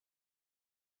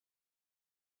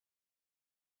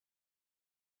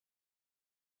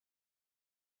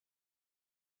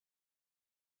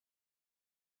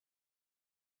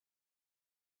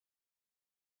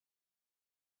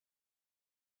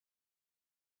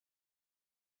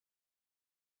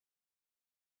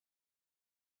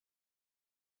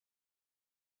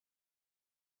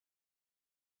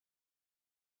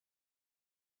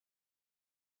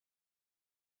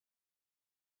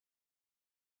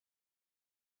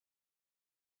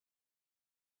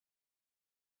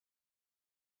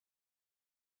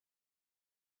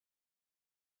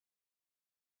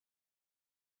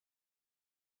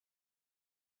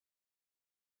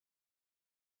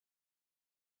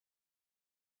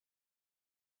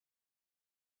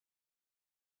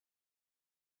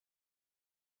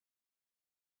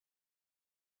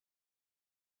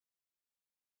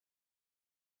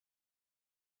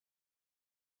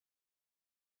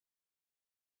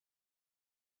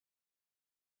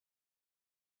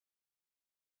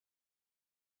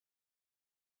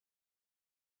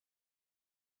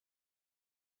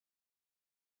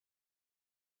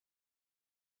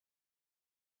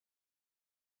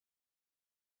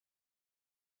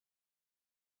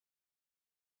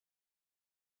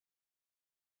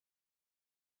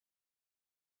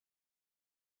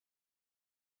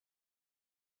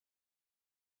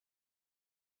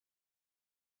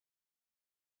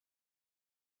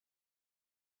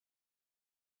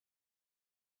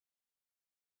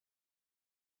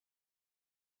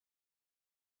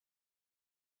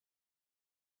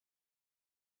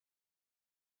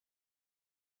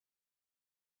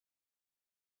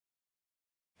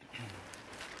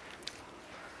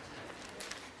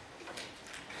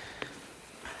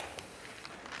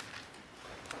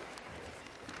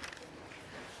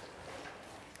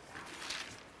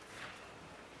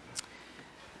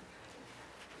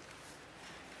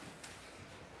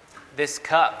This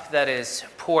cup that is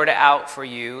poured out for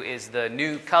you is the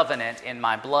new covenant in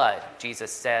my blood,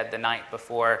 Jesus said the night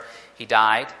before he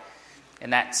died. In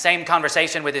that same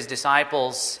conversation with his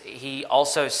disciples, he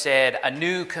also said, a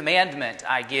new commandment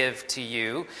I give to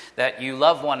you, that you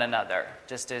love one another.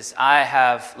 Just as I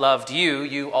have loved you,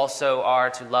 you also are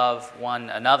to love one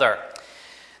another.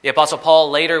 The Apostle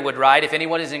Paul later would write, if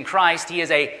anyone is in Christ, he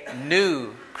is a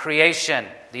new creation.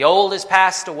 The old is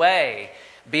passed away.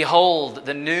 Behold,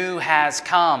 the new has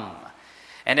come.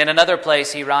 And in another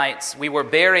place he writes, we were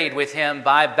buried with him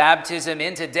by baptism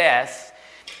into death,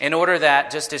 in order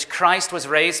that, just as Christ was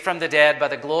raised from the dead by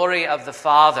the glory of the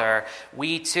Father,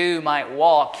 we too might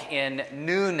walk in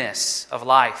newness of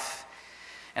life.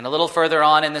 And a little further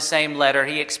on in the same letter,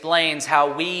 he explains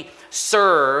how we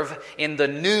serve in the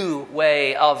new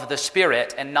way of the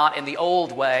Spirit and not in the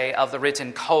old way of the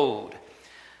written code.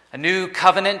 A new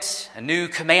covenant, a new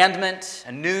commandment,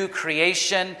 a new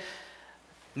creation,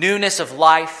 newness of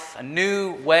life, a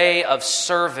new way of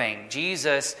serving.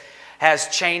 Jesus has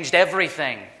changed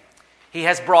everything. He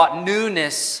has brought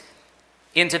newness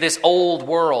into this old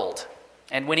world.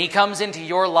 And when he comes into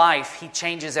your life, he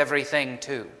changes everything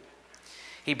too.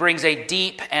 He brings a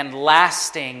deep and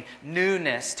lasting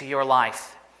newness to your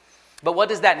life. But what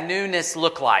does that newness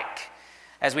look like?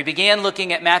 As we began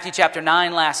looking at Matthew chapter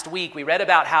 9 last week, we read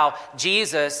about how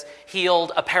Jesus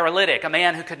healed a paralytic, a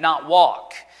man who could not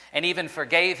walk, and even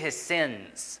forgave his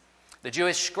sins. The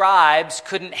Jewish scribes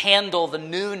couldn't handle the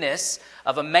newness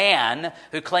of a man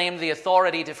who claimed the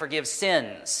authority to forgive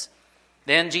sins.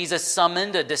 Then Jesus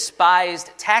summoned a despised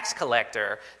tax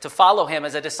collector to follow him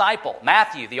as a disciple,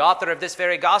 Matthew, the author of this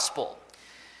very gospel.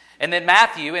 And then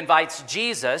Matthew invites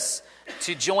Jesus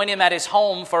to join him at his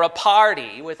home for a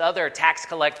party with other tax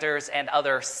collectors and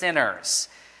other sinners.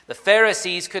 The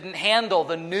Pharisees couldn't handle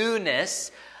the newness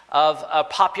of a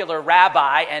popular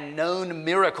rabbi and known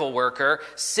miracle worker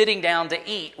sitting down to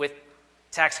eat with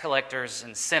tax collectors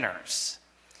and sinners.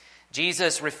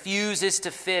 Jesus refuses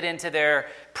to fit into their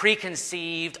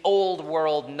preconceived old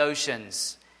world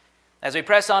notions. As we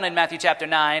press on in Matthew chapter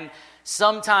 9,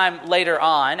 sometime later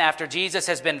on, after Jesus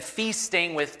has been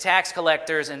feasting with tax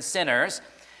collectors and sinners,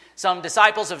 some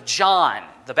disciples of John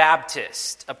the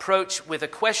Baptist approach with a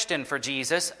question for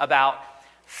Jesus about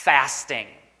fasting.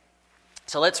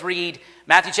 So let's read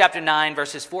Matthew chapter 9,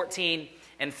 verses 14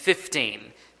 and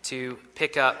 15 to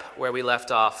pick up where we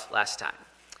left off last time.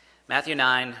 Matthew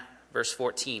 9, verse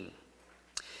 14.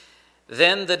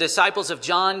 Then the disciples of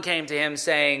John came to him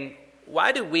saying,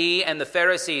 why do we and the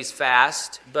Pharisees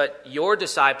fast, but your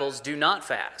disciples do not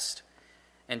fast?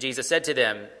 And Jesus said to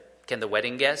them, can the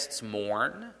wedding guests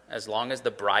mourn as long as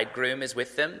the bridegroom is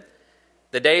with them?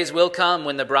 The days will come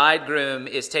when the bridegroom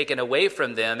is taken away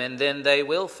from them, and then they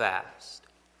will fast.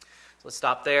 So let's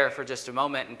stop there for just a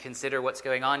moment and consider what's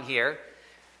going on here.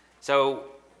 So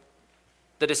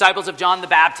the disciples of John the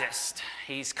Baptist,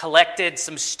 he's collected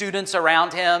some students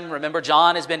around him. Remember,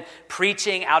 John has been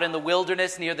preaching out in the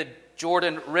wilderness near the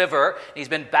Jordan River. He's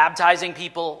been baptizing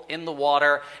people in the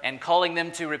water and calling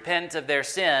them to repent of their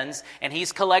sins. And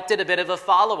he's collected a bit of a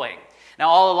following. Now,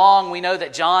 all along, we know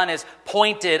that John has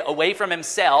pointed away from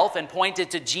himself and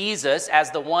pointed to Jesus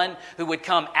as the one who would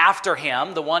come after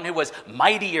him, the one who was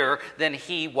mightier than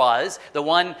he was, the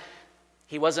one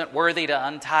he wasn't worthy to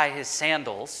untie his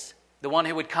sandals, the one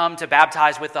who would come to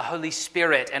baptize with the Holy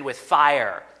Spirit and with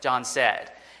fire, John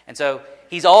said. And so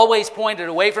he's always pointed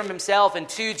away from himself and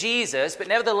to Jesus, but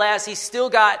nevertheless, he's still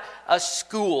got a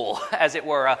school, as it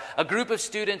were, a group of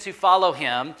students who follow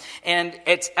him. And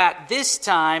it's at this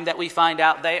time that we find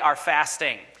out they are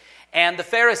fasting. And the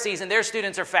Pharisees and their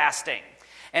students are fasting.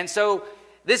 And so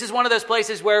this is one of those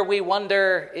places where we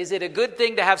wonder, is it a good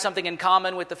thing to have something in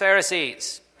common with the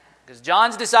Pharisees? Because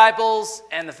John's disciples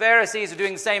and the Pharisees are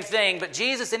doing the same thing, but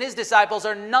Jesus and his disciples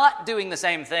are not doing the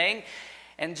same thing.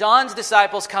 And John's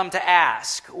disciples come to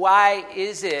ask, why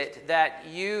is it that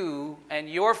you and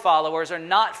your followers are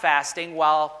not fasting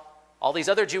while all these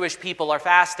other Jewish people are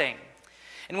fasting?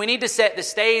 And we need to set the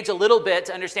stage a little bit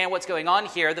to understand what's going on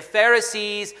here. The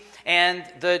Pharisees and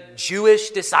the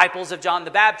Jewish disciples of John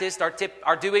the Baptist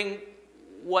are doing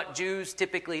what Jews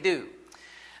typically do.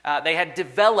 They had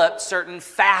developed certain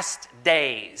fast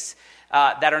days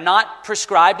that are not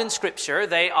prescribed in Scripture.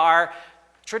 They are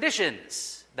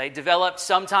traditions. They developed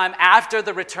sometime after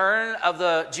the return of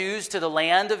the Jews to the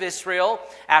land of Israel,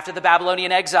 after the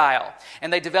Babylonian exile.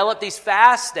 And they developed these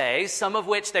fast days, some of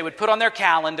which they would put on their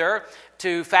calendar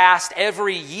to fast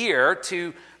every year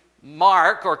to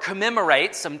mark or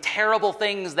commemorate some terrible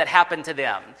things that happened to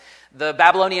them. The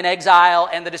Babylonian exile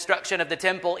and the destruction of the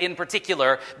temple in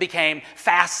particular became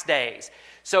fast days.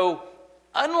 So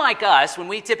unlike us, when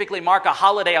we typically mark a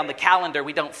holiday on the calendar,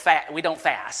 we don't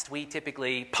fast. We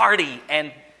typically party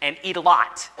and eat a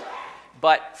lot.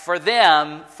 But for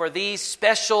them, for these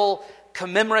special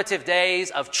commemorative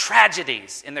days of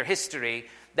tragedies in their history,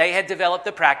 they had developed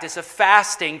the practice of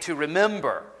fasting to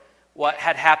remember what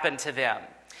had happened to them.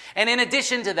 And in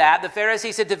addition to that, the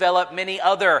Pharisees had developed many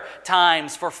other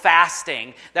times for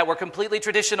fasting that were completely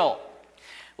traditional.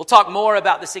 We'll talk more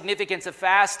about the significance of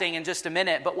fasting in just a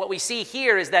minute, but what we see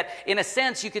here is that, in a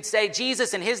sense, you could say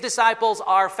Jesus and his disciples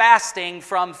are fasting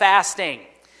from fasting.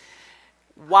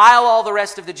 While all the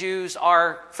rest of the Jews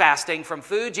are fasting from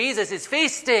food, Jesus is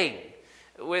feasting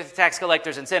with tax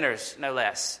collectors and sinners, no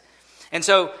less. And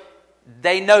so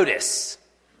they notice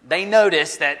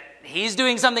that he's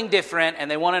doing something different,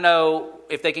 and they want to know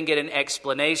if they can get an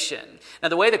explanation. Now,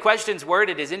 the way the question's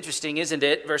worded is interesting, isn't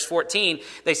it? Verse 14,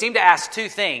 they seem to ask two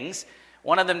things.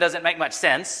 One of them doesn't make much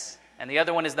sense, and the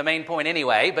other one is the main point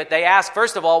anyway. But they ask,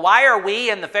 first of all, why are we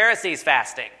and the Pharisees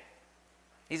fasting?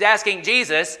 He's asking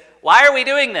Jesus, why are we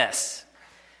doing this?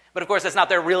 But of course, that's not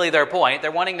really their point.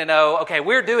 They're wanting to know, okay,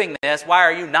 we're doing this. Why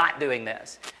are you not doing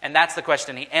this? And that's the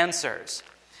question he answers.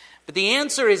 But the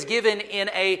answer is given in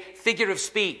a figure of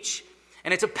speech.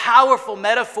 And it's a powerful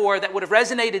metaphor that would have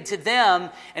resonated to them,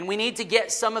 and we need to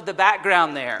get some of the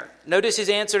background there. Notice his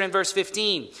answer in verse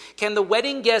 15. Can the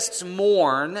wedding guests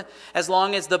mourn as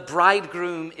long as the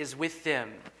bridegroom is with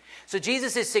them? So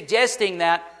Jesus is suggesting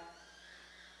that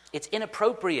it's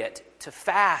inappropriate to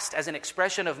fast as an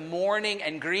expression of mourning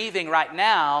and grieving right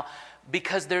now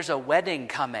because there's a wedding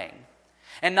coming.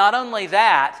 And not only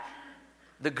that,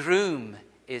 the groom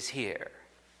is here.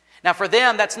 Now for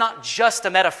them, that's not just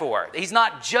a metaphor. He's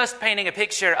not just painting a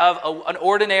picture of an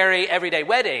ordinary, everyday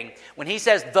wedding. When he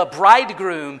says the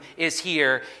bridegroom is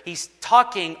here, he's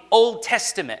talking Old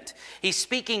Testament. He's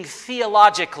speaking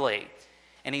theologically.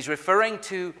 And he's referring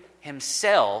to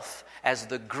himself as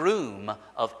the groom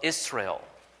of Israel.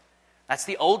 That's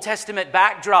the Old Testament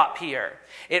backdrop here.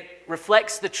 It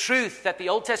reflects the truth that the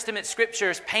Old Testament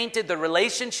scriptures painted the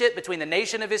relationship between the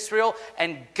nation of Israel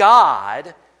and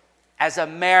God as a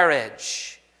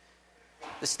marriage.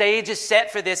 The stage is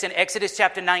set for this in Exodus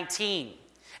chapter 19.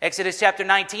 Exodus chapter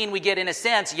 19, we get, in a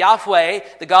sense, Yahweh,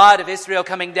 the God of Israel,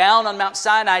 coming down on Mount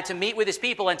Sinai to meet with his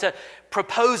people and to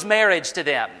propose marriage to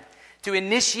them, to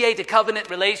initiate a covenant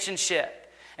relationship.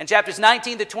 And chapters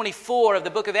 19 to 24 of the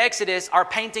book of Exodus are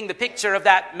painting the picture of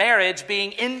that marriage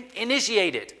being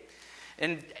initiated.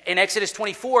 In Exodus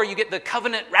 24, you get the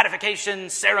covenant ratification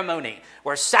ceremony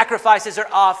where sacrifices are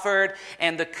offered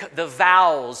and the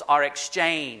vows are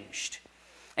exchanged.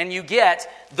 And you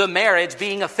get the marriage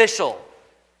being official,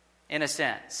 in a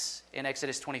sense, in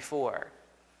Exodus 24.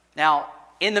 Now,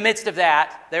 in the midst of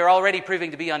that, they're already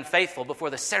proving to be unfaithful before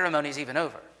the ceremony is even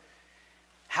over.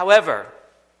 However,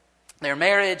 their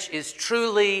marriage is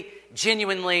truly,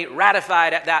 genuinely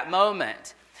ratified at that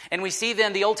moment. And we see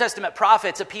then the Old Testament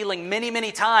prophets appealing many,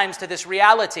 many times to this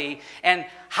reality and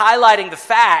highlighting the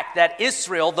fact that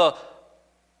Israel, the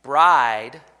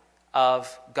bride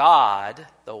of God,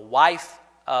 the wife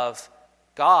of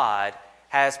God,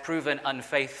 has proven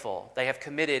unfaithful. They have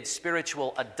committed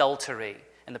spiritual adultery,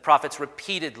 and the prophets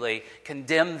repeatedly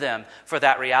condemn them for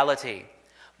that reality.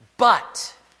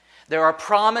 But there are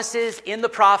promises in the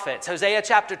prophets, Hosea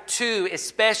chapter 2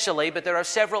 especially, but there are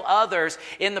several others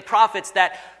in the prophets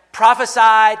that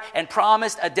prophesied and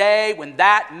promised a day when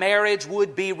that marriage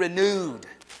would be renewed,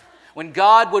 when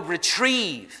God would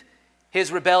retrieve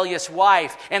his rebellious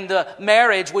wife and the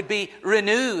marriage would be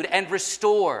renewed and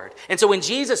restored. And so when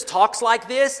Jesus talks like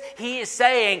this, he is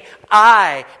saying,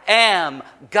 I am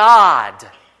God,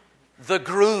 the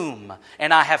groom,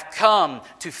 and I have come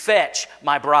to fetch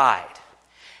my bride.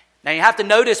 Now you have to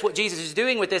notice what Jesus is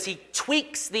doing with this. He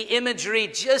tweaks the imagery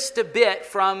just a bit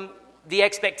from the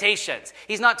expectations.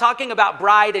 He's not talking about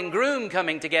bride and groom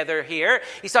coming together here.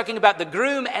 He's talking about the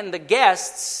groom and the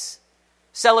guests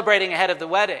celebrating ahead of the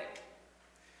wedding.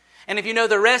 And if you know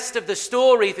the rest of the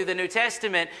story through the New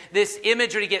Testament, this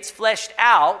imagery gets fleshed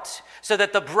out so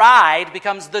that the bride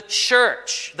becomes the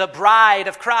church, the bride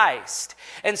of Christ.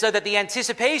 And so that the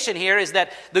anticipation here is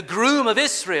that the groom of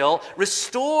Israel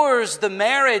restores the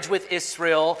marriage with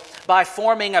Israel by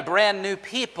forming a brand new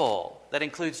people that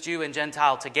includes Jew and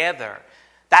Gentile together.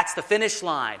 That's the finish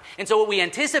line. And so what we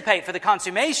anticipate for the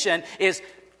consummation is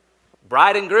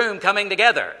bride and groom coming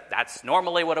together. That's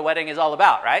normally what a wedding is all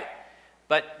about, right?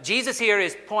 But Jesus here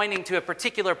is pointing to a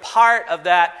particular part of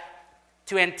that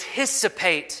to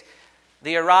anticipate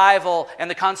the arrival and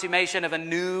the consummation of a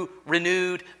new,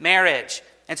 renewed marriage.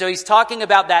 And so he's talking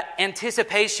about that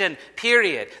anticipation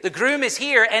period. The groom is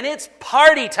here and it's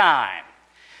party time.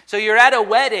 So you're at a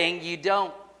wedding, you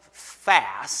don't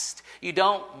fast, you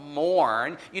don't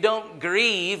mourn, you don't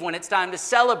grieve when it's time to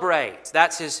celebrate.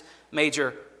 That's his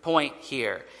major point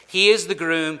here. He is the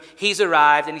groom, he's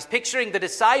arrived, and he's picturing the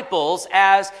disciples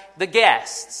as the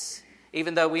guests,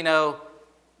 even though we know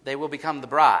they will become the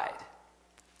bride.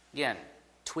 Again,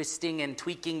 twisting and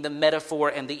tweaking the metaphor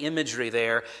and the imagery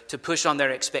there to push on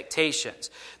their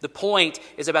expectations. The point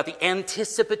is about the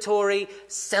anticipatory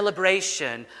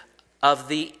celebration of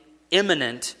the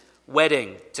imminent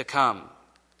wedding to come.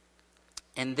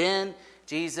 And then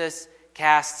Jesus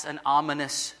casts an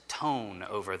ominous tone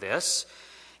over this.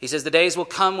 He says, the days will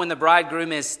come when the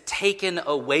bridegroom is taken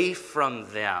away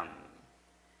from them,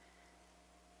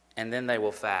 and then they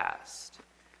will fast.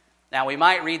 Now, we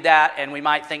might read that and we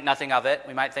might think nothing of it.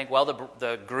 We might think, well,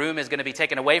 the groom is going to be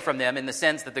taken away from them in the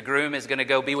sense that the groom is going to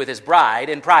go be with his bride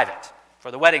in private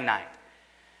for the wedding night.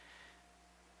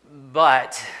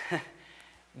 But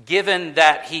given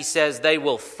that he says they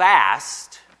will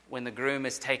fast when the groom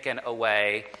is taken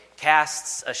away,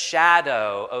 casts a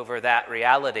shadow over that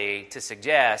reality to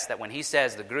suggest that when he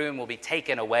says the groom will be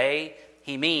taken away,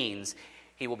 he means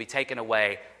he will be taken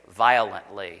away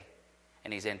violently.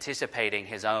 And he's anticipating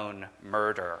his own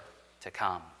murder to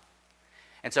come.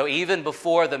 And so even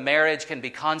before the marriage can be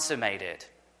consummated,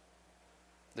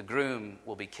 the groom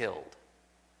will be killed.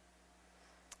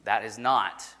 That is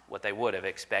not what they would have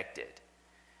expected.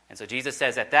 And so Jesus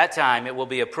says at that time it will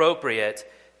be appropriate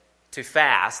to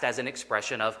fast as an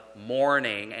expression of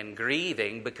mourning and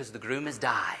grieving because the groom has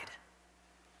died.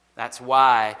 That's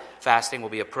why fasting will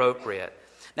be appropriate.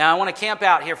 Now, I want to camp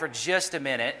out here for just a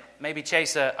minute, maybe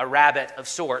chase a rabbit of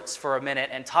sorts for a minute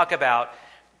and talk about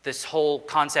this whole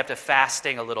concept of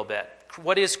fasting a little bit.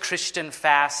 What is Christian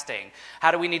fasting?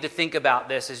 How do we need to think about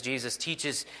this as Jesus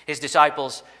teaches his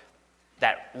disciples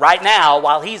that right now,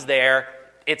 while he's there,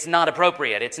 it's not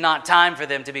appropriate. It's not time for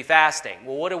them to be fasting.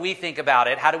 Well, what do we think about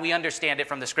it? How do we understand it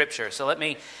from the Scripture? So let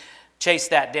me chase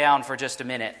that down for just a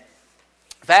minute.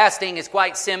 Fasting is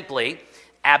quite simply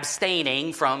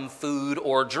abstaining from food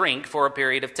or drink for a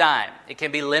period of time. It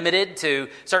can be limited to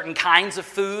certain kinds of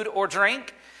food or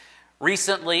drink.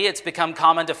 Recently, it's become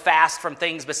common to fast from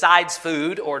things besides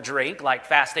food or drink, like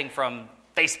fasting from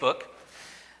Facebook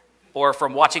or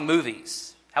from watching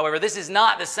movies. However, this is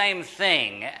not the same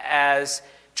thing as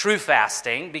true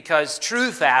fasting, because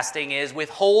true fasting is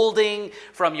withholding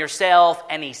from yourself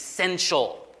an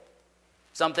essential,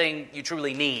 something you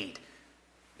truly need.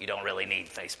 You don't really need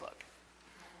Facebook.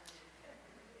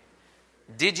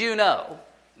 Did you know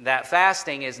that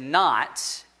fasting is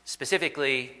not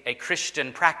specifically a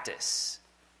Christian practice?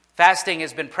 Fasting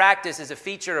has been practiced as a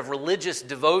feature of religious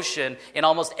devotion in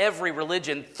almost every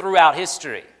religion throughout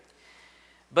history.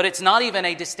 But it's not even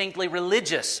a distinctly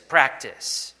religious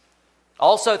practice.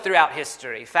 Also throughout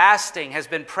history, fasting has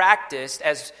been practiced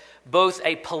as both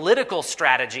a political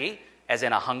strategy, as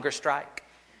in a hunger strike,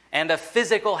 and a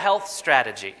physical health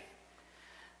strategy.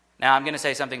 Now, I'm going to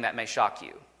say something that may shock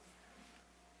you.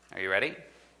 Are you ready?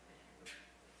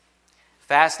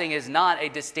 Fasting is not a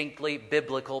distinctly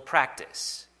biblical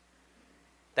practice.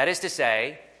 That is to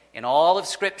say, in all of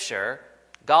Scripture,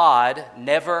 God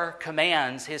never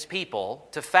commands his people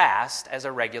to fast as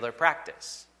a regular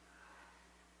practice.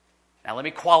 Now, let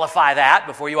me qualify that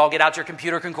before you all get out your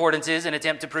computer concordances and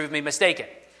attempt to prove me mistaken.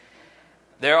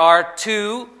 There are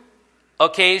 2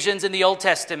 occasions in the Old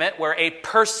Testament where a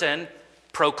person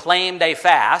proclaimed a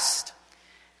fast,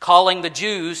 calling the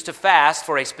Jews to fast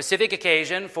for a specific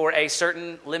occasion for a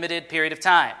certain limited period of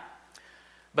time.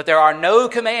 But there are no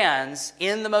commands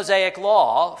in the Mosaic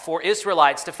Law for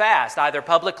Israelites to fast, either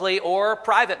publicly or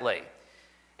privately.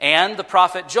 And the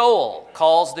prophet Joel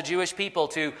calls the Jewish people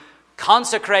to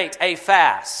consecrate a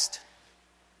fast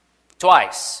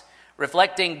twice,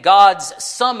 reflecting God's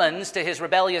summons to his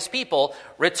rebellious people.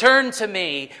 Return to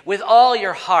me with all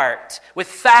your heart, with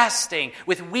fasting,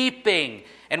 with weeping,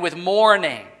 and with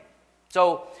mourning.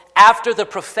 So after the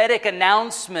prophetic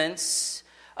announcements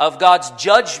of God's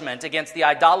judgment against the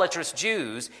idolatrous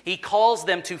Jews, he calls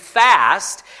them to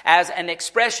fast as an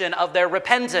expression of their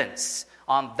repentance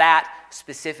on that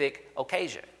specific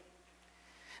occasion.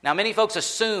 Now, many folks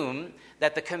assume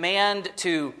that the command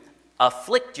to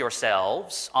afflict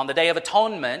yourselves on the Day of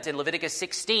Atonement in Leviticus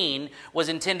 16 was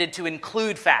intended to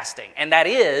include fasting. And that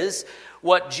is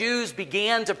what Jews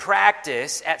began to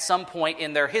practice at some point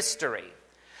in their history.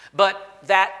 But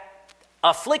that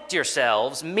afflict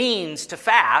yourselves means to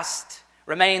fast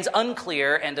remains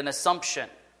unclear and an assumption.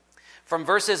 From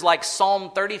verses like Psalm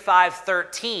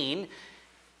 35:13,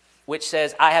 which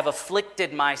says, I have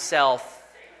afflicted myself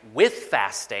with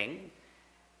fasting,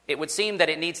 it would seem that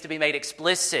it needs to be made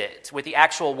explicit with the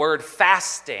actual word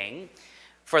fasting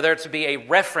for there to be a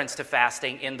reference to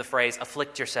fasting in the phrase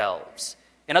afflict yourselves.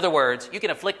 In other words, you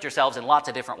can afflict yourselves in lots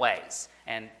of different ways,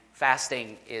 and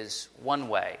fasting is one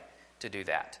way to do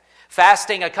that.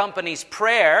 Fasting accompanies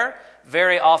prayer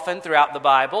very often throughout the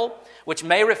Bible, which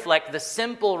may reflect the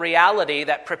simple reality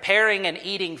that preparing and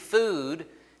eating food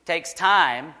takes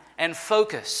time and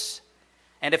focus.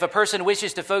 And if a person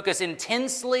wishes to focus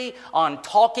intensely on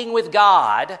talking with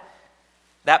God,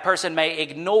 that person may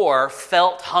ignore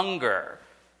felt hunger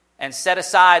and set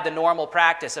aside the normal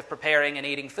practice of preparing and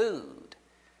eating food.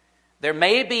 There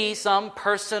may be some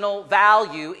personal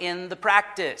value in the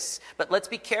practice, but let's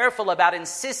be careful about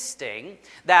insisting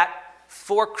that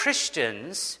for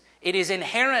Christians, it is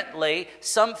inherently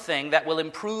something that will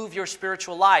improve your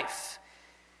spiritual life,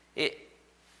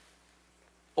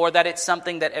 or that it's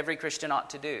something that every Christian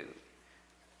ought to do.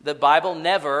 The Bible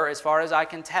never, as far as I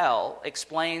can tell,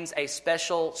 explains a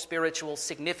special spiritual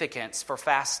significance for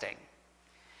fasting.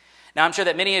 Now, I'm sure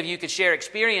that many of you could share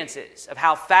experiences of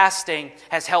how fasting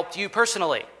has helped you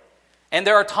personally. And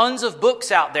there are tons of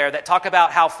books out there that talk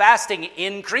about how fasting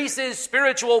increases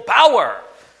spiritual power.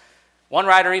 One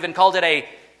writer even called it a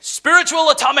spiritual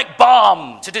atomic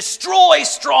bomb to destroy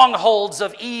strongholds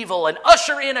of evil and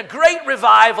usher in a great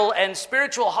revival and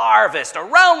spiritual harvest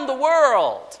around the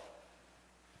world.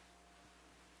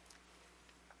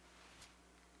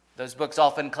 Those books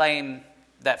often claim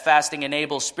that fasting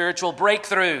enables spiritual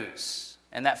breakthroughs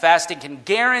and that fasting can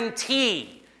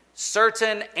guarantee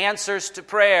certain answers to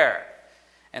prayer.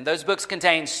 And those books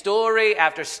contain story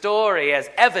after story as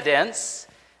evidence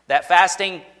that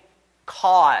fasting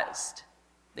caused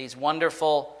these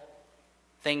wonderful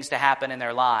things to happen in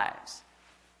their lives.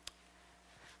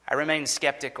 I remain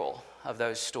skeptical of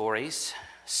those stories.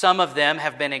 Some of them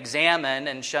have been examined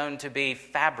and shown to be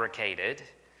fabricated.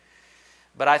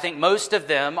 But I think most of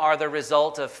them are the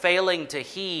result of failing to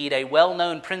heed a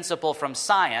well-known principle from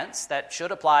science that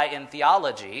should apply in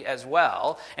theology as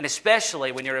well, and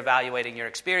especially when you're evaluating your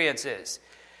experiences.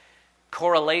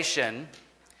 Correlation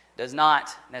does not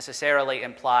necessarily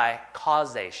imply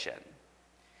causation.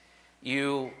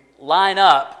 You line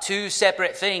up two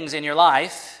separate things in your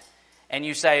life, and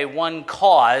you say one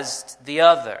caused the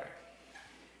other.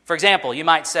 For example, you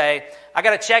might say, I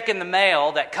got a check in the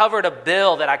mail that covered a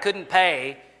bill that I couldn't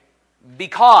pay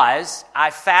because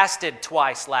I fasted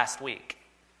twice last week.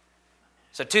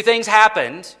 So two things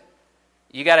happened.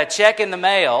 You got a check in the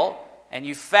mail and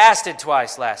you fasted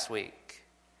twice last week.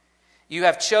 You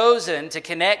have chosen to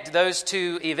connect those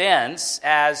two events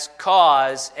as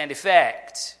cause and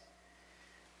effect.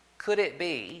 Could it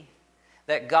be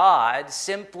that God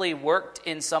simply worked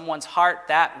in someone's heart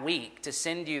that week to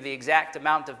send you the exact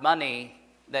amount of money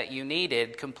that you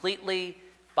needed completely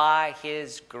by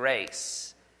His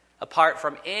grace, apart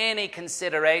from any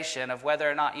consideration of whether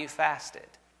or not you fasted?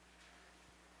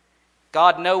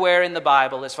 God nowhere in the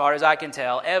Bible, as far as I can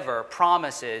tell, ever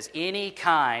promises any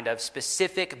kind of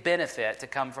specific benefit to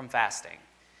come from fasting.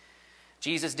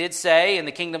 Jesus did say in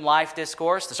the Kingdom Life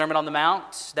Discourse, the Sermon on the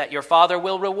Mount, that your Father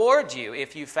will reward you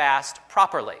if you fast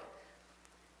properly.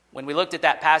 When we looked at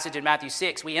that passage in Matthew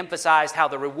 6, we emphasized how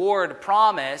the reward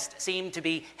promised seemed to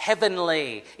be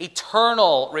heavenly,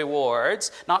 eternal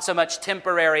rewards, not so much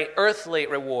temporary earthly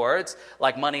rewards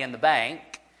like money in the bank.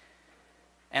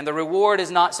 And the reward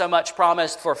is not so much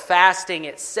promised for fasting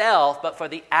itself, but for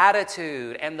the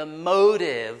attitude and the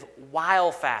motive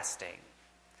while fasting.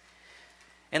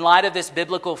 In light of this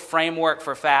biblical framework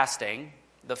for fasting,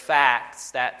 the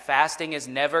facts that fasting is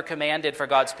never commanded for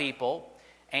God's people,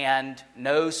 and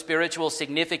no spiritual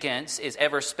significance is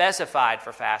ever specified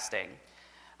for fasting,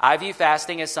 I view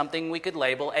fasting as something we could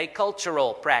label a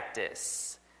cultural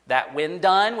practice that, when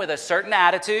done with a certain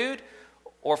attitude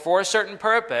or for a certain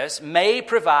purpose, may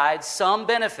provide some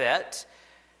benefit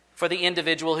for the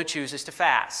individual who chooses to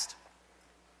fast.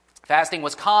 Fasting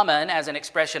was common as an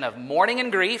expression of mourning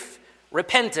and grief,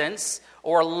 repentance,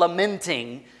 or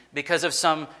lamenting because of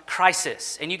some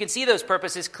crisis. And you can see those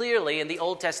purposes clearly in the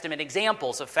Old Testament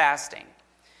examples of fasting.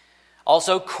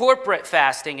 Also, corporate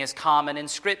fasting is common in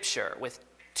Scripture, with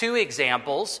two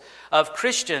examples of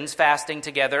Christians fasting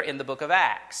together in the book of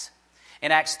Acts.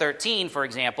 In Acts 13, for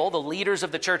example, the leaders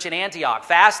of the church in Antioch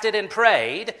fasted and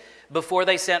prayed before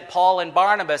they sent Paul and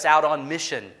Barnabas out on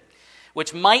mission,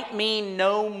 which might mean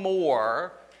no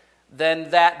more than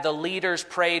that the leaders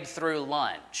prayed through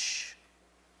lunch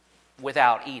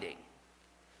without eating.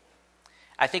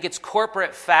 I think it's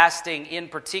corporate fasting in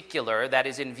particular that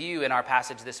is in view in our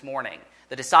passage this morning.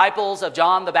 The disciples of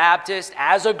John the Baptist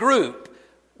as a group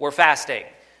were fasting.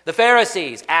 The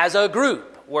Pharisees as a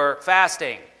group were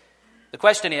fasting. The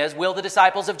question is, will the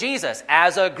disciples of Jesus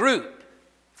as a group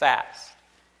fast?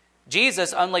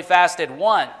 Jesus only fasted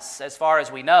once, as far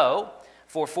as we know,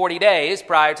 for 40 days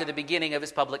prior to the beginning of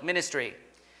his public ministry.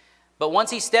 But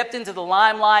once he stepped into the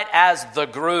limelight as the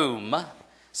groom,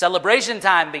 celebration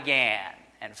time began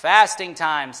and fasting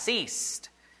time ceased.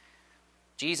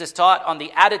 Jesus taught on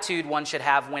the attitude one should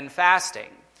have when fasting.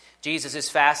 Jesus'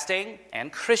 fasting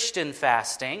and Christian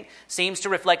fasting seems to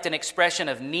reflect an expression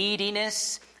of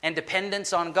neediness and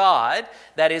dependence on God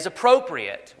that is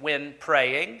appropriate when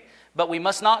praying, but we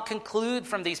must not conclude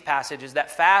from these passages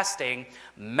that fasting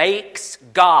makes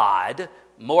God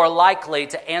more likely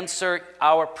to answer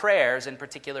our prayers in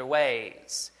particular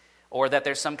ways, or that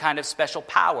there's some kind of special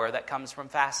power that comes from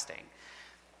fasting.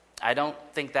 I don't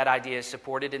think that idea is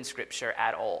supported in Scripture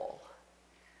at all.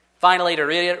 Finally, to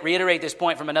reiterate this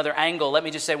point from another angle, let me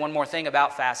just say one more thing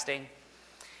about fasting.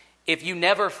 If you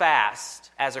never fast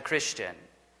as a Christian,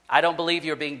 I don't believe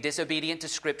you're being disobedient to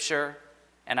Scripture,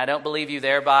 and I don't believe you're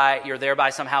thereby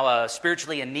somehow a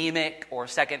spiritually anemic or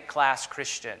second-class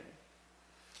Christian.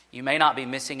 You may not be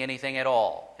missing anything at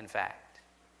all, in fact.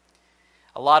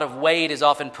 A lot of weight is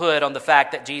often put on the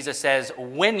fact that Jesus says,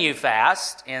 when you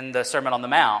fast, in the Sermon on the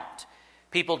Mount.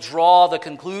 People draw the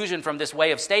conclusion from this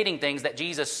way of stating things that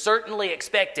Jesus certainly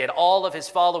expected all of his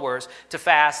followers to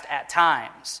fast at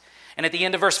times. And at the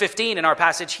end of verse 15 in our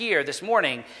passage here this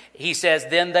morning, he says,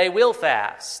 then they will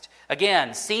fast.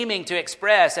 Again, seeming to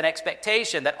express an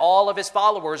expectation that all of his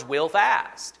followers will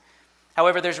fast.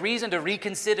 However, there's reason to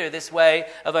reconsider this way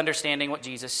of understanding what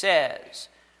Jesus says.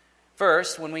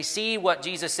 First, when we see what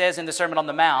Jesus says in the Sermon on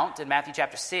the Mount in Matthew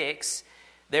chapter 6,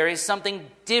 there is something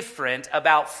different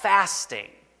about fasting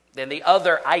than the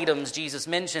other items Jesus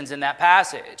mentions in that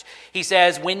passage. He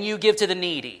says, when you give to the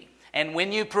needy, and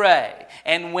when you pray,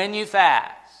 and when you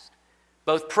fast,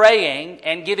 both praying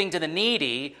and giving to the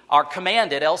needy are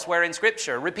commanded elsewhere in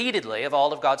Scripture, repeatedly, of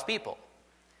all of God's people.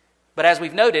 But as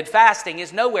we've noted, fasting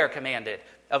is nowhere commanded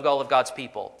of all of God's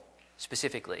people,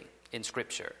 specifically in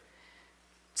Scripture.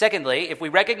 Secondly, if we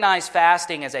recognize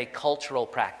fasting as a cultural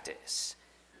practice,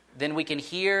 then we can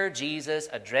hear Jesus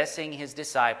addressing his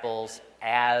disciples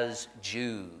as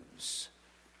Jews.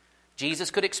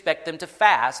 Jesus could expect them to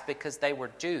fast because they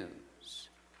were Jews,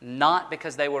 not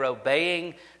because they were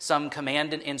obeying some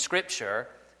command in Scripture,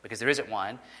 because there isn't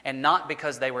one, and not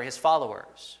because they were his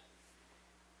followers.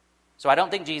 So I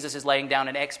don't think Jesus is laying down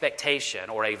an expectation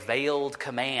or a veiled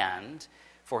command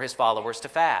for his followers to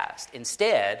fast.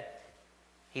 Instead,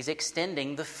 he's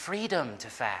extending the freedom to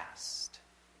fast.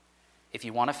 If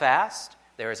you want to fast,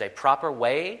 there is a proper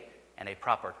way and a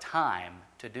proper time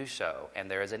to do so.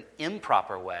 And there is an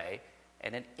improper way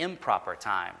and an improper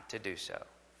time to do so.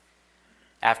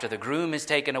 After the groom is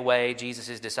taken away,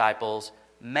 Jesus' disciples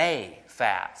may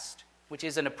fast, which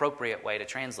is an appropriate way to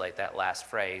translate that last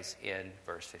phrase in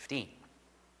verse 15.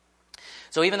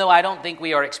 So even though I don't think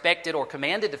we are expected or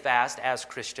commanded to fast as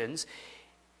Christians,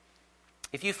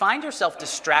 if you find yourself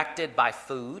distracted by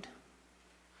food,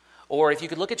 or if you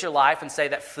could look at your life and say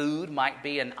that food might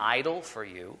be an idol for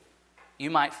you, you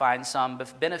might find some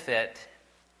benefit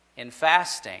in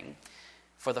fasting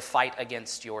for the fight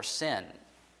against your sin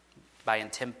by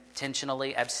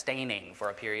intentionally abstaining for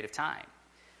a period of time,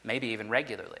 maybe even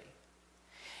regularly.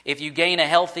 If you gain a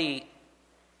healthy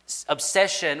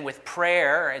obsession with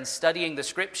prayer and studying the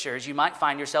Scriptures, you might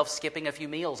find yourself skipping a few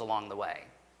meals along the way.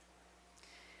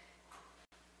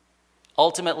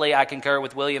 Ultimately, I concur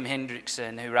with William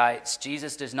Hendrickson, who writes,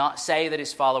 Jesus does not say that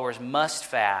his followers must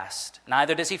fast,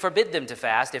 neither does he forbid them to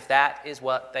fast if that is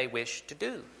what they wish to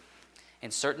do. In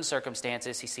certain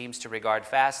circumstances, he seems to regard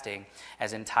fasting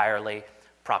as entirely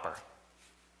proper.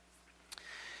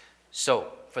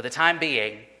 So, for the time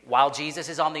being, while Jesus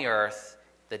is on the earth,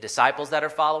 the disciples that are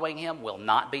following him will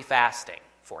not be fasting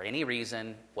for any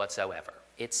reason whatsoever.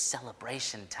 It's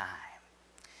celebration time.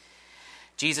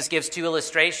 Jesus gives two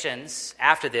illustrations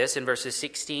after this in verses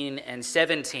 16 and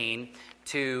 17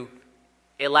 to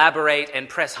elaborate and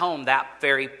press home that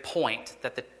very point,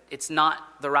 that it's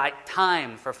not the right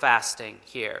time for fasting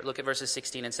here. Look at verses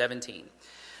 16 and 17.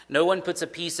 No one puts a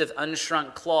piece of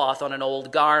unshrunk cloth on an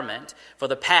old garment, for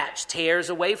the patch tears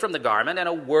away from the garment, and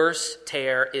a worse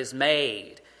tear is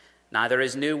made. Neither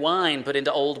is new wine put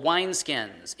into old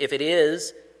wineskins. If it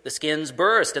is, the skins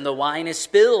burst, and the wine is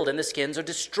spilled, and the skins are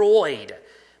destroyed.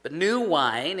 But new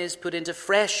wine is put into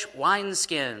fresh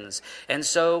wineskins, and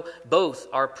so both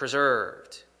are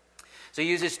preserved. So he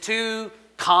uses two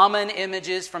common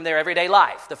images from their everyday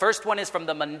life. The first one is from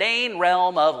the mundane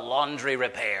realm of laundry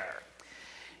repair.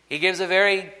 He gives a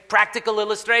very practical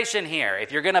illustration here.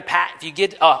 If you're going to if you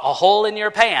get a hole in your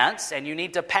pants and you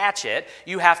need to patch it,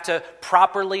 you have to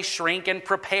properly shrink and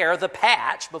prepare the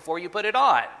patch before you put it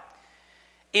on.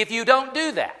 If you don't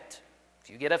do that, if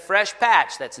you get a fresh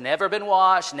patch that's never been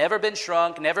washed, never been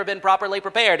shrunk, never been properly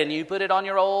prepared, and you put it on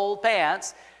your old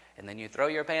pants, and then you throw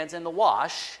your pants in the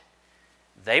wash,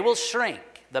 they will shrink.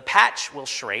 The patch will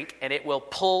shrink, and it will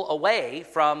pull away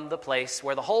from the place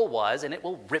where the hole was, and it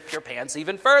will rip your pants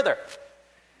even further.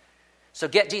 So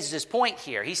get Jesus' point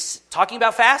here. He's talking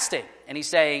about fasting, and he's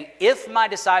saying, if my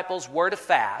disciples were to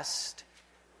fast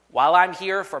while I'm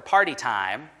here for party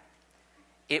time,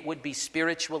 it would be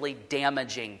spiritually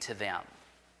damaging to them.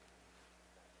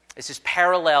 This is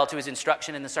parallel to his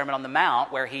instruction in the Sermon on the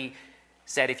Mount, where he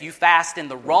said, if you fast in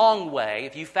the wrong way,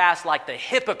 if you fast like the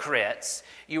hypocrites,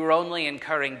 you are only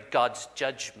incurring God's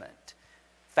judgment.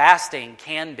 Fasting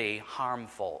can be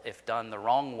harmful if done the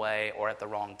wrong way or at the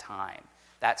wrong time.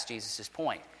 That's Jesus'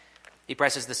 point. He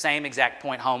presses the same exact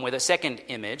point home with a second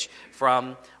image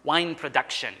from wine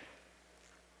production.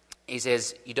 He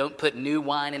says, you don't put new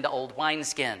wine into old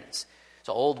wineskins.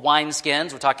 So old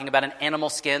wineskins, we're talking about an animal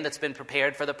skin that's been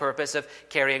prepared for the purpose of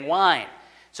carrying wine.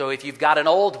 So if you've got an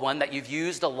old one that you've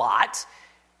used a lot,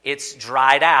 it's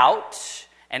dried out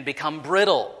and become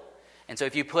brittle. And so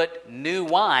if you put new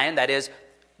wine, that is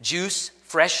juice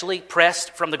freshly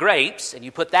pressed from the grapes, and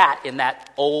you put that in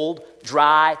that old,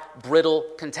 dry, brittle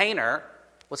container,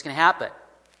 what's going to happen?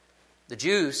 The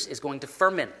juice is going to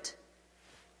ferment.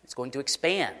 It's going to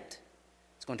expand.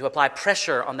 It's going to apply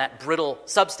pressure on that brittle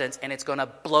substance, and it's going to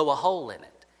blow a hole in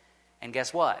it. And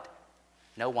guess what?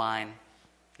 No wine.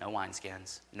 No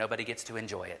wineskins. Nobody gets to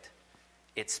enjoy it.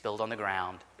 It's spilled on the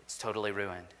ground. It's totally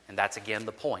ruined. And that's again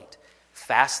the point.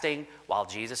 Fasting while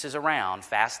Jesus is around,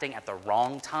 fasting at the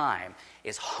wrong time,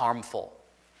 is harmful,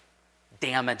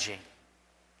 damaging,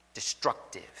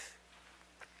 destructive.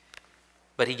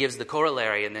 But he gives the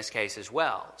corollary in this case as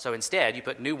well. So instead, you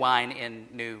put new wine in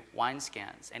new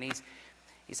wineskins. And he's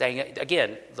saying,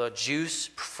 again, the juice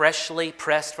freshly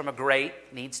pressed from a grape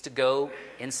needs to go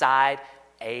inside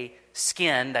a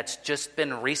skin that's just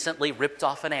been recently ripped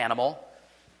off an animal.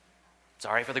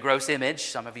 Sorry for the gross image.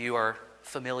 Some of you are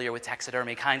familiar with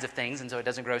taxidermy kinds of things, and so it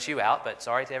doesn't gross you out, but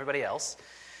sorry to everybody else.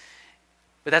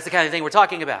 But that's the kind of thing we're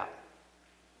talking about.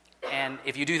 And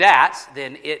if you do that,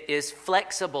 then it is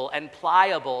flexible and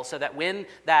pliable so that when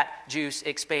that juice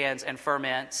expands and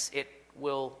ferments, it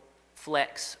will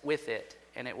flex with it,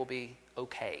 and it will be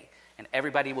okay. And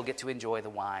everybody will get to enjoy the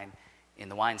wine in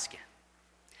the wineskin.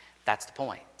 That's the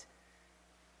point.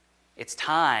 It's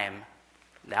time,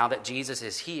 now that Jesus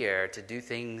is here, to do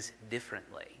things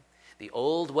differently. The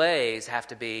old ways have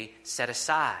to be set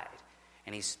aside.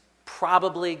 And he's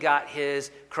probably got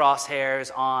his crosshairs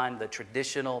on the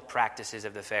traditional practices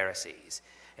of the Pharisees.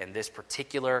 And this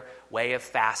particular way of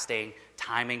fasting,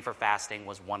 timing for fasting,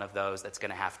 was one of those that's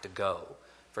going to have to go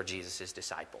for Jesus'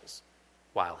 disciples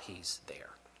while he's there.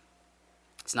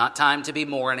 It's not time to be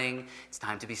mourning. It's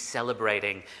time to be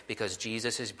celebrating, because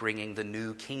Jesus is bringing the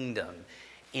new kingdom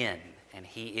in. And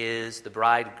he is the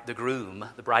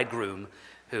bridegroom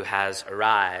who has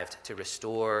arrived to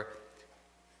restore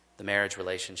the marriage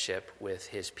relationship with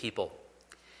his people.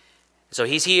 So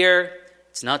he's here.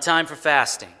 It's not time for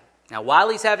fasting. Now, while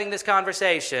he's having this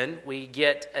conversation, we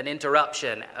get an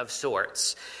interruption of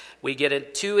sorts. We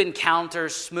get two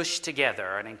encounters smushed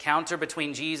together, an encounter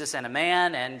between Jesus and a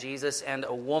man and Jesus and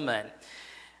a woman.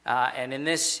 And in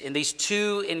these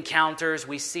two encounters,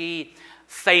 we see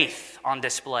faith on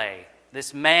display.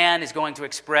 This man is going to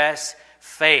express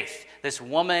faith. This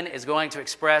woman is going to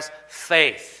express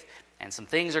faith. And some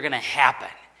things are going to happen.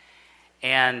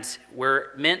 And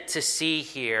we're meant to see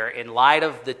here, in light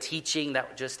of the teaching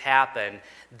that just happened,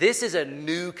 this is a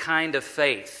new kind of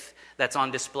faith that's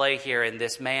on display here in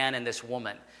this man and this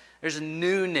woman. There's a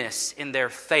newness in their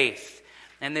faith.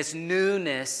 And this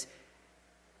newness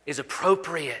is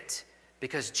appropriate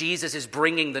because Jesus is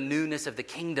bringing the newness of the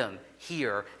kingdom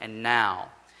here and now.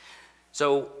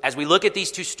 So as we look at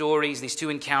these two stories, these two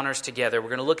encounters together, we're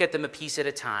going to look at them a piece at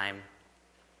a time.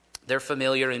 They're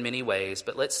familiar in many ways,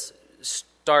 but let's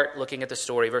start looking at the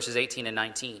story, verses 18 and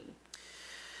 19.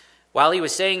 While he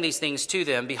was saying these things to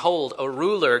them, behold, a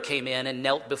ruler came in and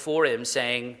knelt before him,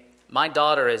 saying, my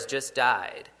daughter has just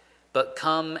died, but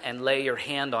come and lay your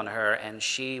hand on her, and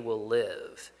she will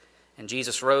live. And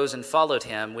Jesus rose and followed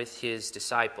him with his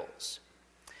disciples.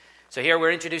 So here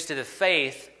we're introduced to the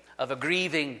faith of a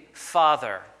grieving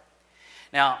father.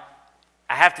 Now,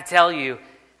 I have to tell you,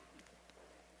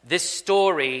 This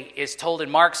story is told in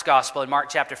Mark's gospel in Mark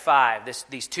chapter 5.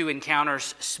 These two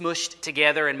encounters smushed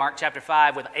together in Mark chapter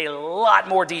 5 with a lot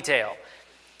more detail.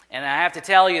 And I have to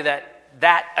tell you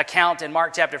that account in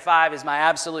Mark chapter 5 is my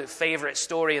absolute favorite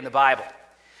story in the Bible.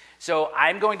 So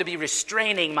I'm going to be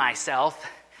restraining myself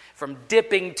from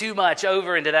dipping too much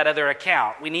over into that other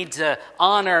account. We need to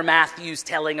honor Matthew's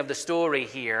telling of the story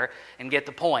here and get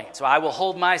the point. So I will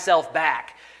hold myself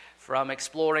back from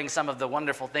exploring some of the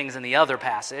wonderful things in the other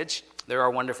passage. There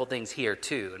are wonderful things here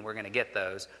too, and we're going to get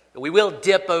those. But we will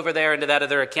dip over there into that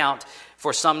other account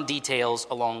for some details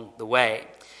along the way.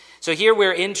 So here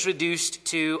we're introduced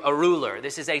to a ruler.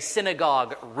 This is a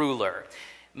synagogue ruler.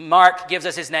 Mark gives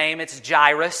us his name. It's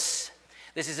Jairus.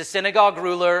 This is a synagogue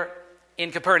ruler in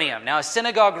Capernaum. Now, a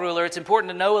synagogue ruler, it's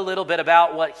important to know a little bit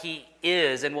about what he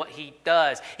is and what he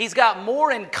does. He's got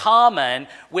more in common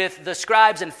with the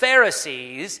scribes and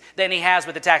Pharisees than he has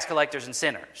with the tax collectors and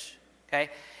sinners. Okay?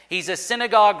 He's a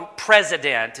synagogue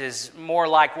president, is more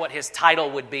like what his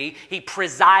title would be. He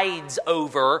presides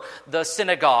over the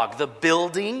synagogue, the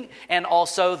building, and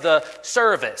also the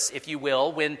service, if you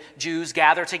will, when Jews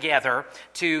gather together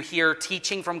to hear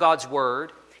teaching from God's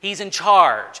word. He's in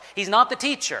charge. He's not the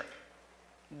teacher.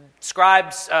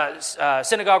 Scribes,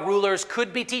 synagogue rulers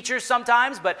could be teachers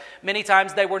sometimes, but many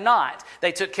times they were not.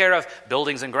 They took care of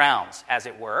buildings and grounds, as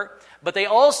it were. But they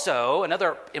also,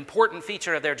 another important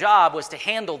feature of their job was to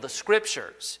handle the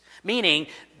scriptures, meaning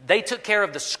they took care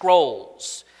of the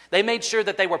scrolls. They made sure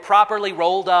that they were properly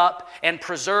rolled up and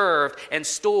preserved and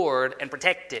stored and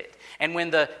protected. And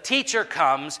when the teacher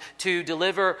comes to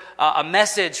deliver a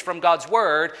message from God's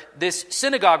word, this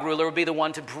synagogue ruler would be the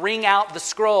one to bring out the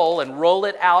scroll and roll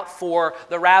it out for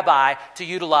the rabbi to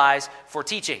utilize for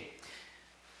teaching.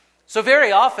 So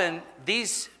very often,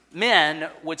 these men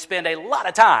would spend a lot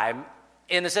of time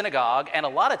in the synagogue and a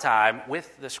lot of time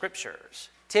with the scriptures.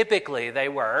 Typically, they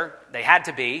had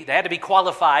to be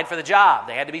qualified for the job.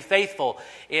 They had to be faithful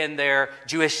in their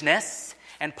Jewishness.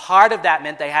 And part of that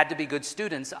meant they had to be good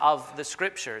students of the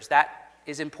scriptures. That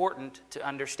is important to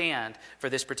understand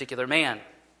for this particular man.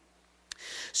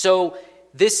 So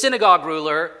this synagogue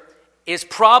ruler is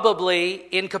probably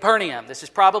in Capernaum. This is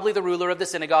probably the ruler of the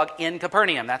synagogue in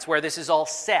Capernaum. That's where this is all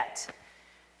set.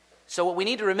 So what we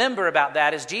need to remember about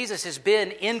that is Jesus has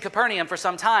been in Capernaum for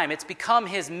some time. It's become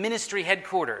his ministry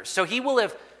headquarters. So he will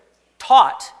have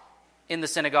taught in the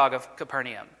synagogue of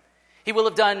Capernaum. He will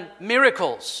have done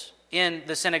miracles in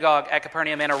the synagogue at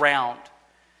Capernaum and around.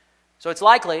 So it's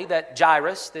likely that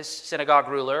Jairus, this synagogue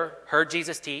ruler, heard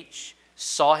Jesus teach,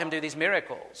 saw him do these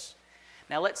miracles.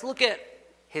 Now let's look at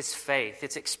his faith.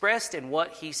 It's expressed in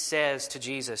what he says to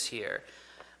Jesus here.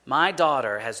 My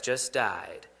daughter has just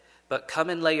died, but come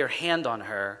and lay your hand on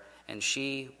her, and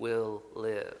she will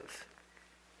live.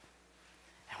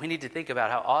 And we need to think about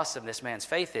how awesome this man's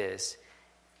faith is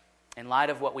in light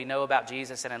of what we know about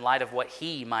Jesus and in light of what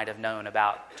he might have known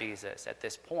about Jesus at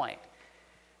this point.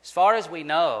 As far as we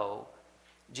know,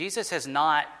 Jesus has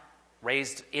not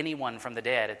raised anyone from the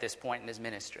dead at this point in his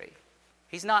ministry.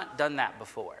 He's not done that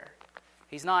before.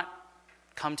 He's not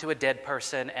come to a dead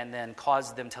person and then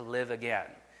caused them to live again.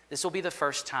 This will be the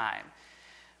first time.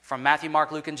 From Matthew,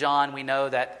 Mark, Luke, and John, we know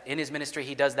that in his ministry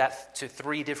he does that to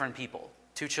 3 different people,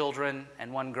 2 children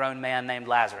and 1 grown man named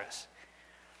Lazarus.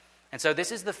 And so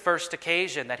this is the first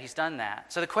occasion that he's done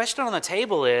that. So the question on the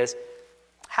table is,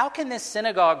 how can this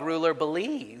synagogue ruler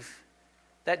believe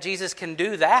that Jesus can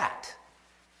do that?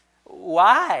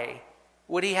 Why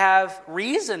would he have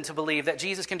reason to believe that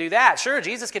Jesus can do that? Sure,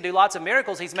 Jesus can do lots of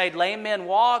miracles. He's made lame men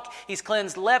walk. He's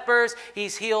cleansed lepers.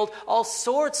 He's healed all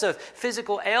sorts of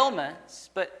physical ailments.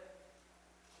 But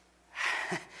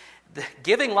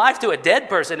giving life to a dead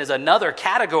person is another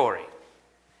category.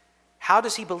 How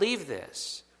does he believe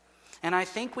this? And I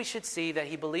think we should see that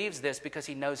he believes this because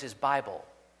he knows his Bible.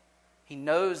 He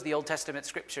knows the Old Testament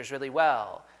scriptures really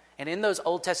well. And in those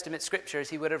Old Testament scriptures,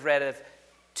 he would have read of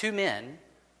 2 men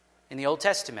in the Old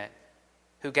Testament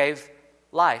who gave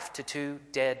life to 2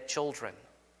 dead children,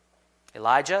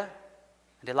 Elijah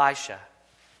and Elisha.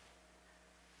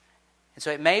 And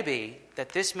so it may be that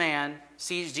this man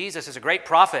sees Jesus as a great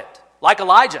prophet, like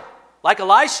Elijah, like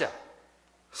Elisha,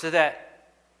 so that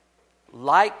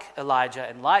like Elijah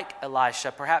and like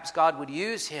Elisha, perhaps God would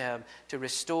use him to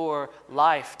restore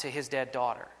life to his dead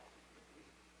daughter.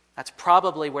 That's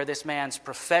probably where this man's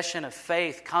profession of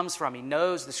faith comes from. He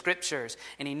knows the scriptures,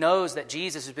 and he knows that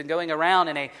Jesus has been going around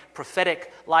in a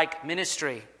prophetic-like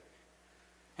ministry.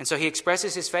 And so he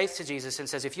expresses his faith to Jesus and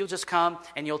says, if you'll just come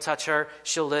and you'll touch her,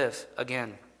 she'll live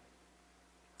again.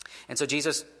 And so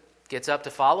Jesus gets up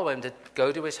to follow him, to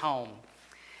go to his home.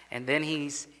 And then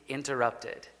he's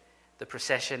interrupted. the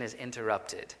procession is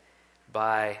interrupted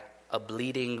by a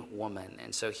bleeding woman.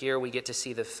 And so here we get to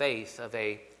see the faith of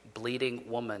a bleeding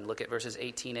woman. Look at verses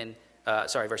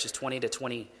 20 to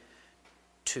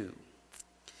 22.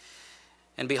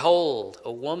 And behold,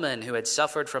 a woman who had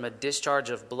suffered from a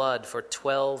discharge of blood for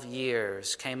 12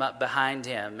 years came up behind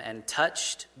him and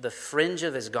touched the fringe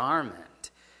of his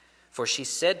garment. For she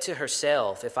said to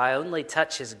herself, if I only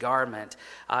touch his garment,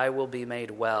 I will be made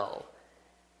well.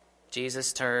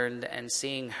 Jesus turned and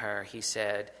seeing her, he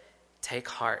said, take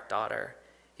heart, daughter,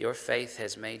 your faith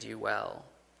has made you well.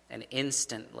 And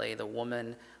instantly the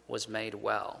woman was made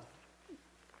well.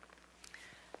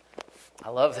 I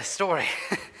love this story.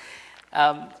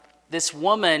 This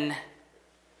woman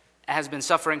has been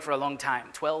suffering for a long time,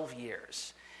 12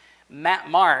 years.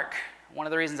 Mark, one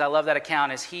of the reasons I love that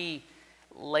account is he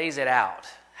lays it out,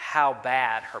 how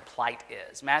bad her plight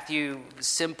is. Matthew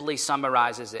simply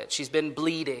summarizes it. She's been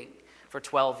bleeding for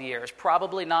 12 years,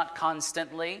 probably not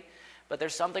constantly, but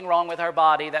there's something wrong with her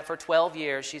body that for 12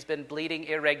 years she's been bleeding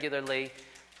irregularly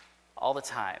all the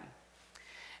time.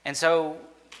 And so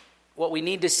what we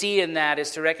need to see in that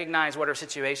is to recognize what her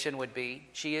situation would be.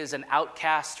 She is an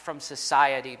outcast from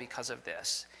society because of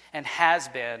this, and has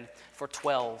been for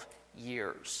 12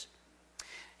 years.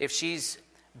 If she's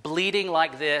bleeding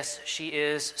like this, she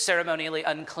is ceremonially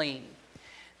unclean.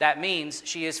 That means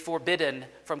she is forbidden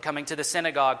from coming to the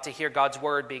synagogue to hear God's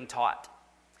word being taught.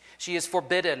 She is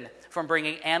forbidden from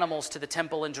bringing animals to the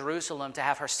temple in Jerusalem to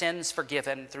have her sins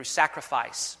forgiven through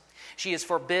sacrifice. She is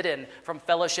forbidden from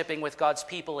fellowshipping with God's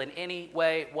people in any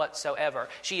way whatsoever.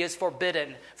 She is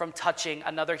forbidden from touching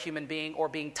another human being or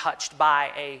being touched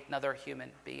by another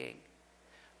human being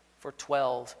for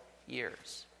 12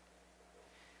 years.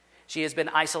 She has been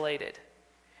isolated.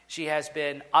 She has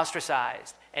been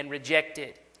ostracized and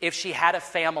rejected. If she had a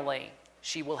family,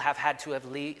 she will have had to have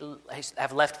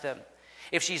left them.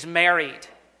 If she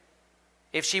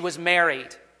was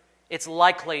married, it's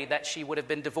likely that she would have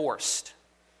been divorced.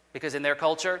 Because in their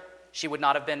culture, she would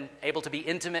not have been able to be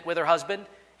intimate with her husband,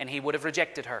 and he would have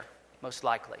rejected her, most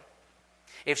likely.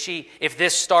 If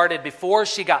this started before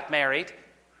she got married,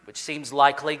 which seems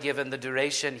likely given the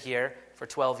duration here for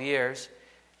 12 years,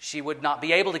 she would not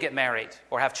be able to get married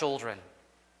or have children.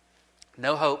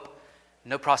 No hope,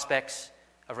 no prospects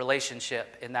of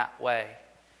relationship in that way.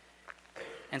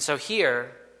 And so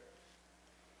here,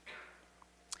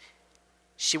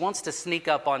 she wants to sneak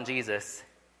up on Jesus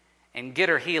and get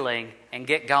her healing and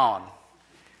get gone.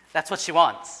 That's what she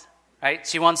wants, right?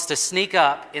 She wants to sneak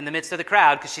up in the midst of the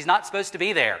crowd because she's not supposed to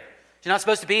be there. She's not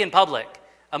supposed to be in public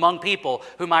among people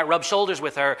who might rub shoulders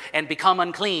with her and become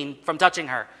unclean from touching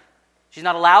her. She's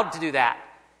not allowed to do that.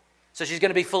 So she's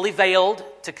going to be fully veiled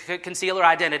to conceal her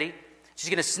identity. She's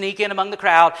going to sneak in among the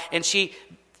crowd, and she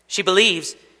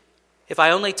believes, if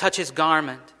I only touch his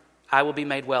garment, I will be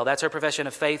made well. That's her profession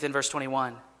of faith in verse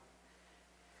 21.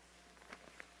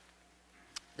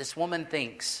 This woman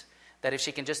thinks that if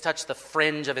she can just touch the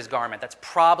fringe of his garment, that's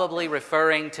probably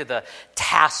referring to the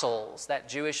tassels that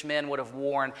Jewish men would have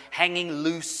worn hanging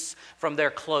loose from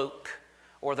their cloak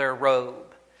or their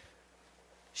robe.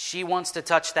 She wants to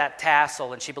touch that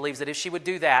tassel, and she believes that if she would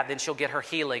do that, then she'll get her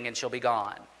healing and she'll be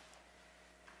gone.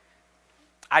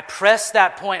 I press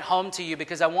that point home to you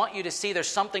because I want you to see there's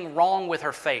something wrong with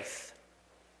her faith.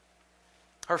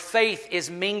 Her faith is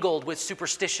mingled with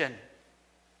superstition.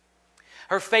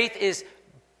 Her faith is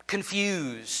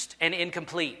confused and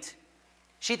incomplete.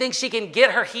 She thinks she can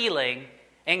get her healing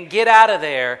and get out of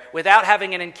there without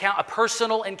having a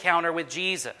personal encounter with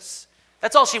Jesus.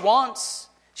 That's all she wants.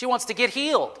 She wants to get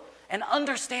healed, and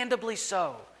understandably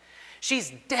so.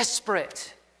 She's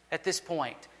desperate at this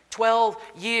point. 12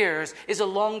 years is a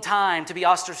long time to be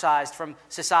ostracized from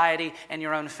society and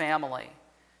your own family.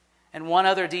 And one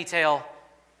other detail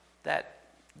that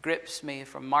grips me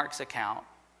from Mark's account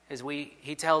is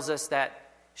he tells us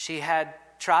that she had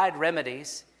tried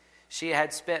remedies. She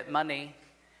had spent money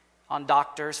on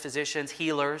doctors, physicians,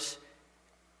 healers,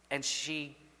 and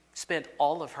she spent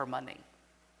all of her money,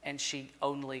 and she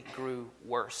only grew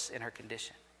worse in her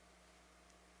condition.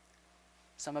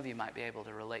 Some of you might be able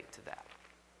to relate to that.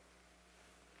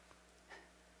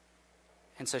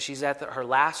 And so she's at her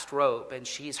last rope, and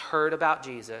she's heard about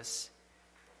Jesus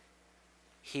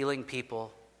healing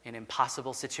people in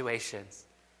impossible situations.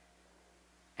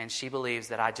 And she believes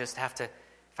that I just have to,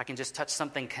 if I can just touch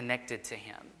something connected to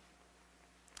him.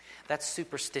 That's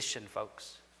superstition,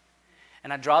 folks.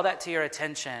 And I draw that to your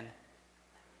attention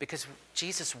because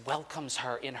Jesus welcomes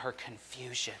her in her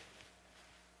confusion.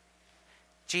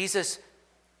 Jesus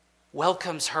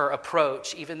welcomes her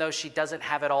approach even though she doesn't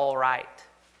have it all right.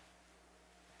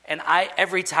 And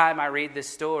every time I read this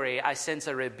story, I sense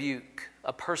a rebuke,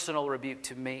 a personal rebuke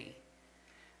to me,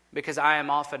 because I am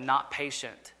often not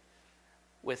patient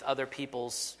with other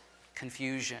people's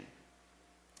confusion,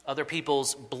 other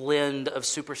people's blend of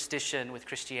superstition with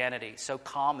Christianity, so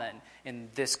common in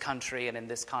this country and in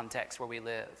this context where we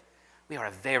live. We are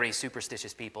a very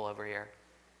superstitious people over here.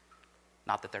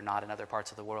 Not that they're not in other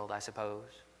parts of the world, I suppose.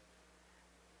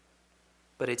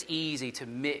 But it's easy to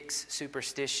mix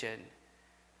superstition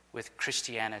with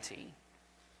Christianity.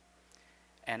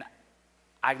 And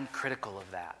I'm critical of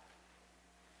that.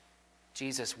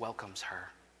 Jesus welcomes her.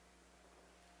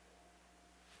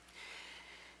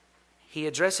 He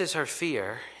addresses her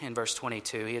fear in verse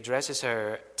 22. He addresses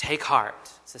her, take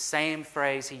heart. It's the same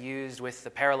phrase he used with the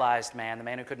paralyzed man, the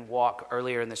man who couldn't walk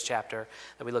earlier in this chapter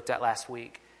that we looked at last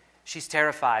week. She's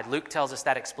terrified. Luke tells us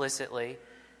that explicitly.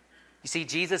 You see,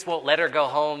 Jesus won't let her go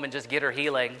home and just get her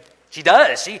healing. She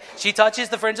does. She touches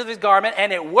the fringe of his garment,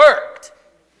 and it worked.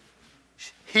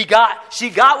 She got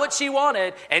what she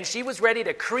wanted, and she was ready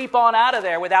to creep on out of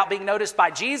there without being noticed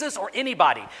by Jesus or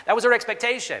anybody. That was her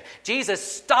expectation. Jesus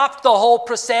stopped the whole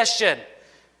procession.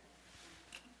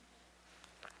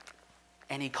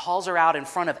 And he calls her out in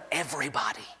front of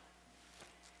everybody.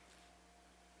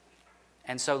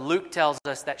 And so Luke tells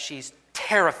us that she's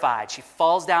terrified. She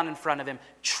falls down in front of him,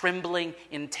 trembling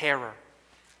in terror.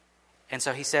 And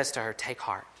so he says to her, take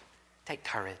heart, take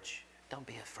courage, don't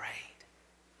be afraid,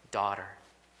 daughter.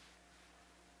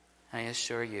 I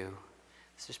assure you,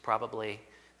 this is probably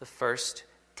the first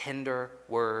tender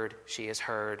word she has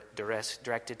heard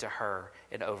directed to her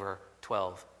in over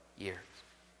 12 years.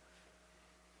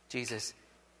 Jesus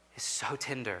is so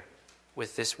tender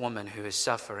with this woman who is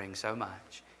suffering so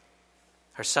much.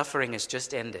 Her suffering has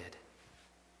just ended.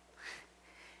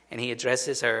 And he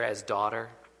addresses her as daughter.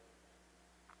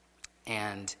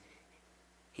 And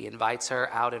he invites her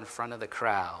out in front of the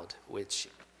crowd, which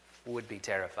would be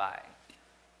terrifying.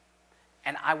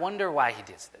 And I wonder why he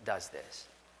does this.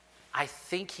 I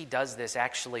think he does this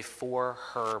actually for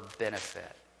her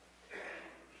benefit.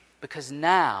 Because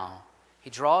now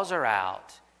he draws her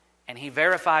out and he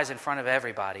verifies in front of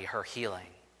everybody her healing,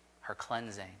 her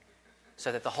cleansing,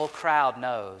 so that the whole crowd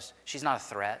knows she's not a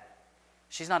threat.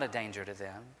 She's not a danger to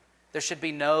them. There should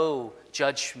be no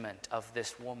judgment of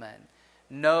this woman,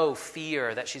 no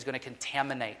fear that she's going to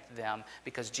contaminate them,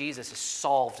 because Jesus has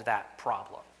solved that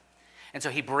problem. And so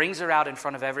he brings her out in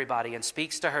front of everybody and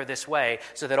speaks to her this way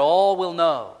so that all will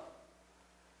know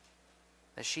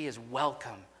that she is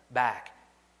welcome back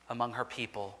among her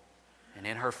people and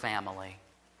in her family,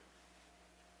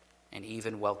 and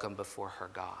even welcome before her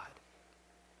God.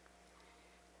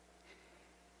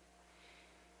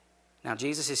 Now,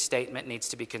 Jesus' statement needs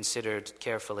to be considered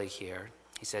carefully here.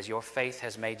 He says, your faith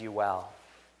has made you well.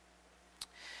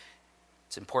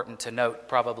 It's important to note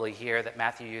probably here that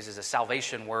Matthew uses a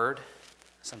salvation word.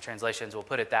 Some translations will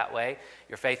put it that way.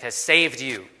 Your faith has saved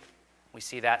you. We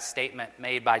see that statement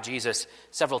made by Jesus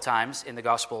several times in the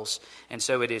Gospels, and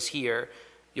so it is here.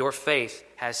 Your faith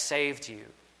has saved you.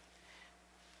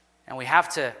 And we have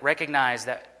to recognize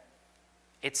that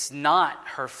it's not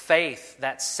her faith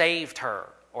that saved her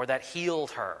or that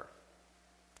healed her.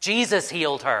 Jesus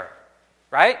healed her,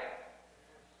 right?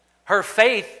 Her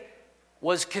faith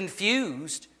was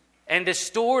confused and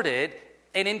distorted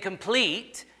and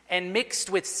incomplete and mixed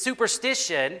with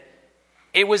superstition.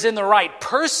 It was in the right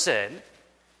person,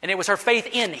 and it was her faith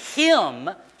in him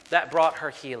that brought her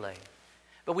healing.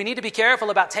 But we need to be careful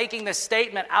about taking this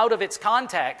statement out of its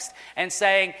context and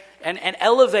saying and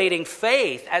elevating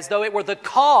faith as though it were the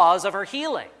cause of her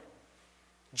healing.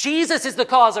 Jesus is the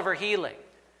cause of her healing.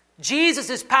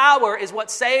 Jesus' power is what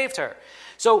saved her.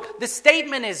 So the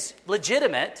statement is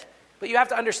legitimate, but you have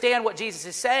to understand what Jesus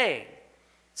is saying.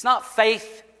 It's not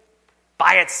faith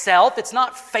by itself. It's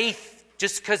not faith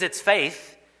just because it's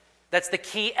faith. That's the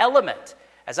key element.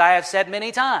 As I have said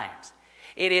many times,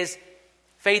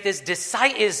 faith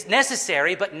is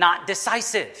necessary but not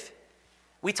decisive.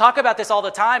 We talk about this all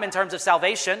the time in terms of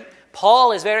salvation.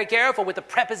 Paul is very careful with the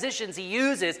prepositions he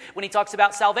uses when he talks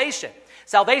about salvation.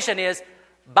 Salvation is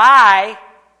by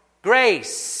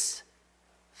grace,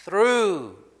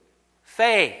 through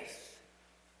faith.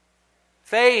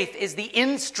 Faith is the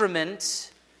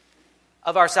instrument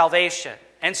of our salvation.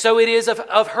 And so it is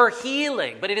of her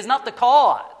healing, but it is not the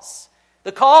cause.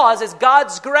 The cause is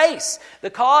God's grace. The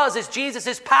cause is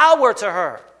Jesus' power to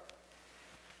her.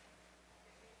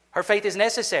 Her faith is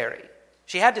necessary.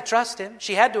 She had to trust him.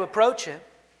 She had to approach him.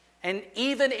 And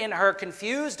even in her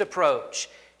confused approach,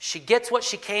 she gets what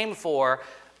she came for,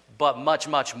 but much,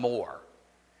 much more.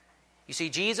 You see,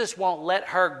 Jesus won't let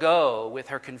her go with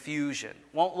her confusion,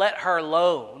 won't let her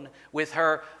alone with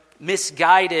her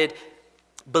misguided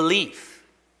belief.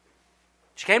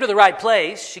 She came to the right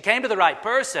place, she came to the right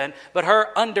person, but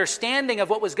her understanding of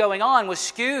what was going on was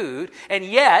skewed, and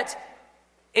yet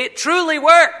it truly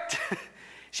worked.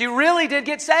 She really did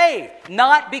get saved,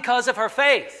 not because of her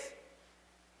faith.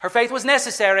 Her faith was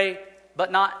necessary,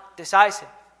 but not decisive.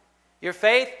 Your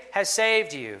faith has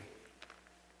saved you.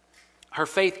 Her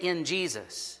faith in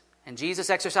Jesus. And Jesus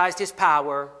exercised his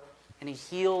power, and he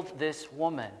healed this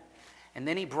woman. And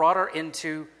then he brought her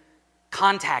into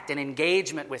contact and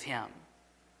engagement with him.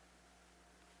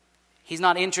 He's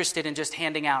not interested in just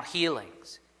handing out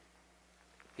healings.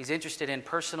 He's interested in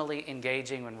personally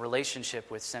engaging in relationship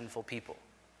with sinful people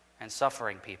and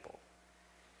suffering people.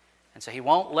 And so he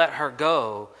won't let her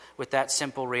go with that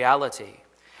simple reality.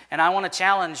 And I want to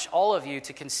challenge all of you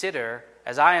to consider,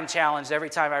 as I am challenged every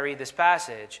time I read this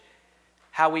passage,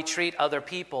 how we treat other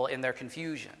people in their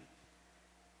confusion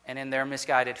and in their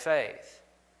misguided faith.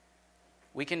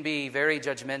 We can be very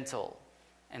judgmental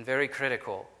and very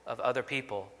critical of other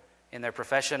people in their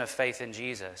profession of faith in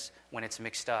Jesus when it's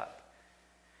mixed up.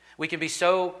 We can be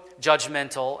so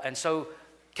judgmental and so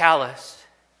callous.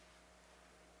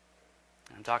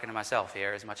 I'm talking to myself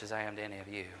here as much as I am to any of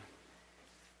you.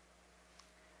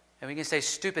 And we can say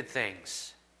stupid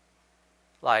things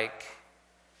like,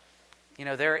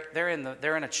 they're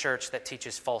in a church that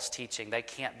teaches false teaching. They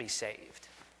can't be saved.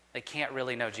 They can't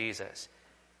really know Jesus.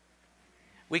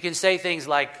 We can say things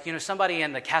like, somebody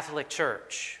in the Catholic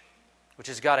Church, which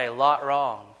has got a lot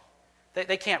wrong,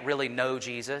 they can't really know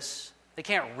Jesus. They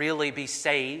can't really be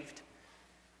saved.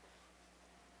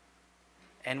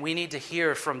 And we need to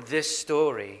hear from this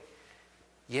story,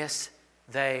 yes,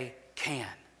 they can.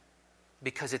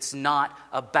 Because it's not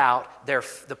about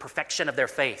the perfection of their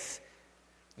faith.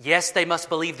 Yes, they must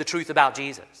believe the truth about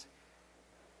Jesus.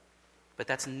 But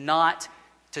that's not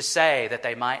to say that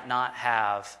they might not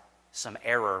have some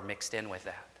error mixed in with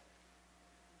that.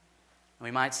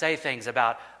 We might say things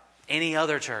about any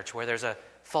other church where there's a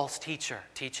false teacher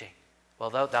teaching. Well,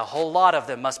 the whole lot of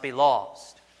them must be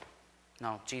lost.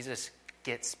 No, Jesus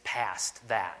gets past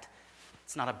that.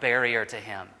 It's not a barrier to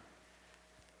him.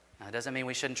 Now, it doesn't mean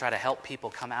we shouldn't try to help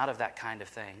people come out of that kind of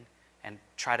thing and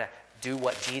try to do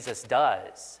what Jesus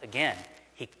does. Again,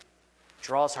 he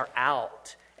draws her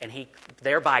out and he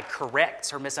thereby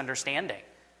corrects her misunderstanding.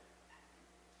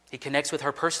 He connects with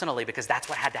her personally because that's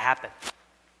what had to happen.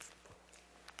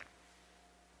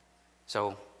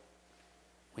 So,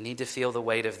 we need to feel the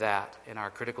weight of that in our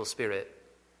critical spirit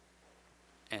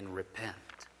and repent.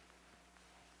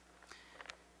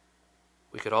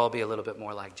 We could all be a little bit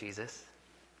more like Jesus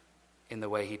in the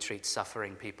way he treats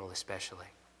suffering people especially.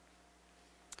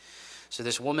 So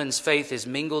this woman's faith is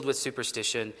mingled with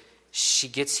superstition. She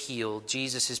gets healed.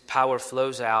 Jesus' power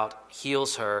flows out,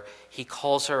 heals her. He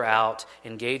calls her out,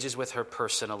 engages with her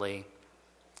personally,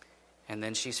 and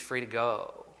then she's free to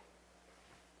go.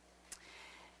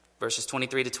 Verses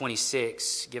 23 to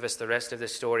 26 give us the rest of the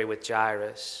story with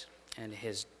Jairus and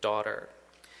his daughter.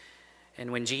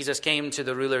 And when Jesus came to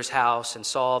the ruler's house and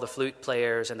saw the flute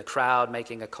players and the crowd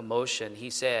making a commotion, he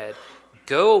said,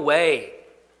 "Go away,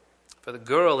 for the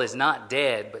girl is not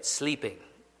dead, but sleeping."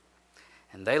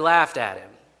 And they laughed at him.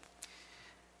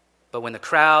 But when the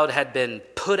crowd had been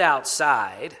put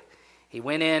outside, he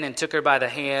went in and took her by the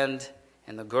hand,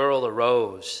 and the girl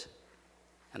arose.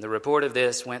 And the report of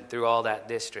this went through all that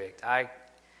district. I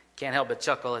can't help but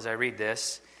chuckle as I read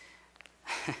this.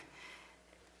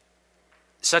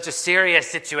 Such a serious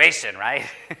situation, right?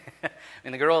 I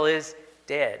mean, the girl is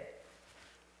dead.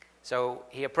 So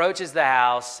he approaches the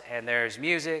house, and there's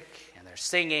music, and there's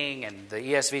singing, and the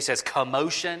ESV says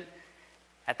commotion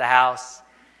at the house.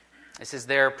 This is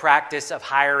their practice of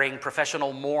hiring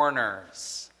professional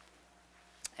mourners.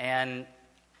 And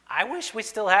I wish we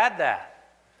still had that,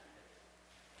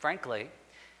 frankly.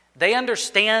 They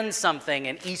understand something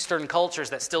in Eastern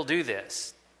cultures that still do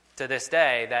this to this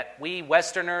day, that we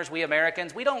Westerners, we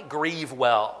Americans, we don't grieve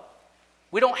well.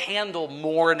 We don't handle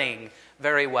mourning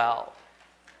very well.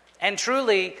 And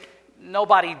truly,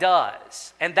 nobody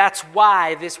does. And that's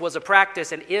why this was a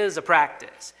practice and is a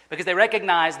practice. Because they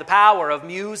recognize the power of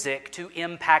music to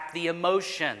impact the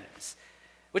emotions.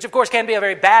 Which, of course, can be a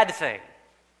very bad thing.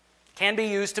 Can be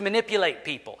used to manipulate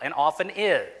people, and often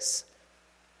is.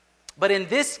 But in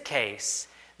this case,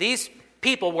 these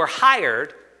people were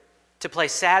hired to play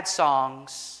sad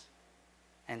songs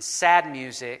and sad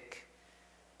music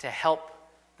to help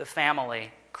the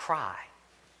family cry.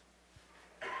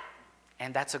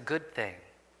 And that's a good thing,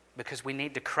 because we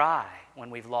need to cry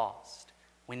when we've lost.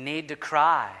 We need to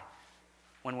cry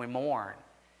when we mourn.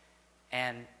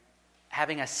 And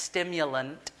having a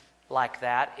stimulant like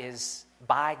that is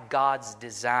by God's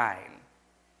design.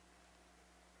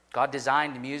 God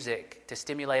designed music to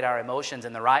stimulate our emotions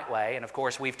in the right way. And of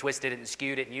course, we've twisted it and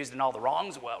skewed it and used it in all the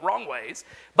wrong ways.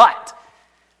 But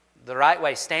the right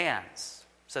way stands.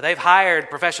 So they've hired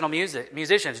professional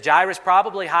musicians. Jairus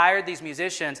probably hired these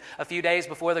musicians a few days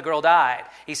before the girl died.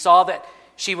 He saw that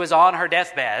she was on her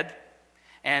deathbed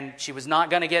and she was not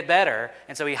going to get better.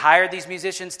 And so he hired these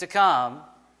musicians to come.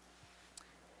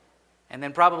 And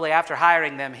then probably after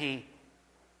hiring them, he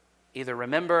either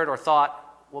remembered or thought,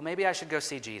 well, maybe I should go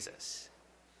see Jesus.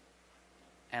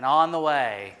 And on the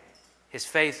way, his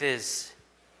faith is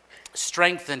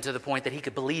strengthened to the point that he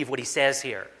could believe what he says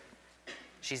here.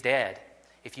 She's dead.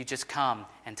 If you just come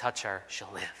and touch her,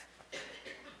 she'll live.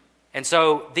 And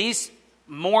so these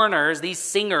mourners, these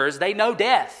singers, they know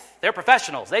death. They're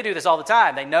professionals. They do this all the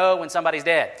time. They know when somebody's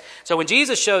dead. So when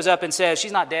Jesus shows up and says,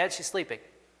 she's not dead, she's sleeping,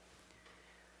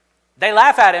 they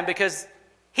laugh at him because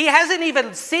he hasn't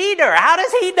even seen her. How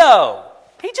does he know?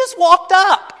 He just walked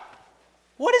up.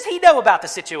 What does he know about the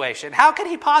situation? How could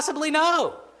he possibly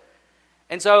know?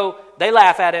 And so they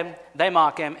laugh at him, they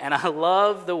mock him, and I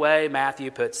love the way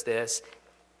Matthew puts this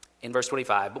in verse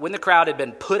 25. But when the crowd had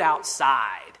been put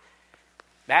outside,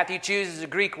 Matthew chooses a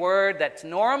Greek word that's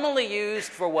normally used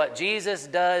for what Jesus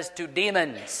does to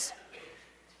demons.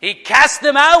 He casts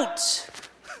them out.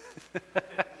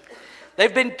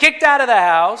 They've been kicked out of the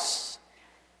house.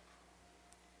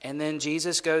 And then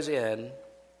Jesus goes in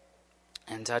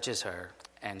and touches her,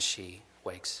 and she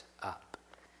wakes up.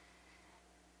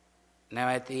 Now,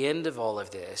 at the end of all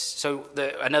of this, so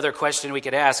another question we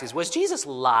could ask is, was Jesus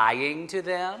lying to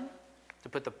them, to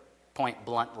put the point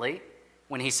bluntly,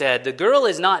 when he said, the girl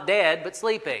is not dead, but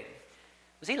sleeping?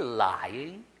 Was he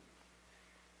lying?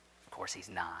 Of course he's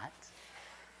not,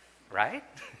 right?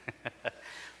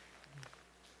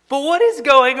 But what is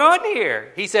going on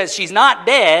here? He says she's not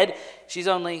dead, she's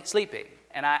only sleeping.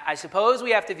 And I suppose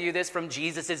we have to view this from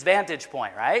Jesus' vantage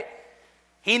point, right?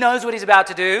 He knows what he's about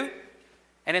to do.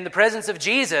 And in the presence of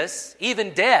Jesus,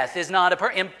 even death is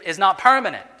not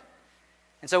permanent.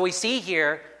 And so we see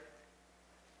here,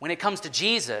 when it comes to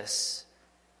Jesus,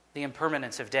 the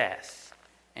impermanence of death.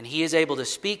 And he is able to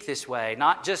speak this way,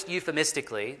 not just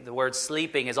euphemistically. The word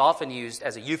sleeping is often used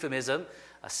as a euphemism,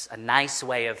 a nice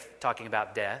way of talking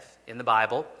about death in the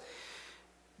Bible.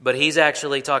 But he's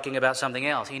actually talking about something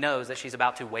else. He knows that she's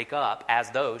about to wake up as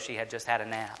though she had just had a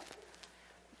nap.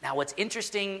 Now, what's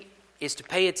interesting is to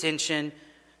pay attention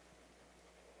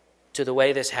to the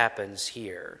way this happens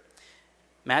here.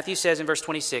 Matthew says in verse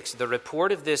 26, the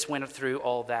report of this went through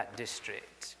all that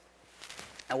district.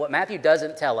 Now, what Matthew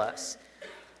doesn't tell us,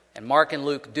 and Mark and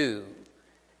Luke do,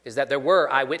 is that there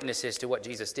were eyewitnesses to what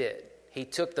Jesus did. He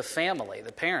took the family,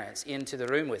 the parents, into the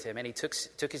room with him, and he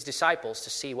took his disciples to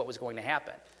see what was going to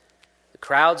happen. The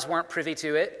crowds weren't privy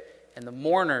to it, and the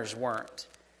mourners weren't.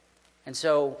 And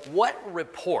so, what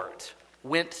report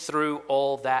went through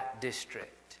all that district?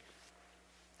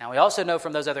 Now, we also know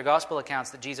from those other gospel accounts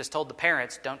that Jesus told the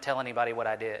parents, don't tell anybody what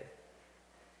I did.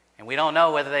 And we don't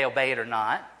know whether they obeyed or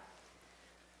not.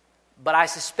 But I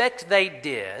suspect they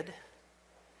did.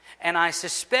 And I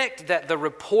suspect that the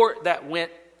report that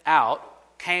went out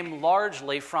came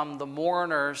largely from the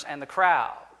mourners and the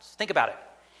crowds. Think about it.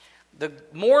 The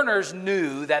mourners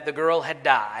knew that the girl had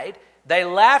died. They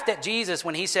laughed at Jesus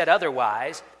when he said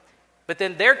otherwise, but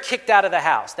then they're kicked out of the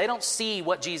house. They don't see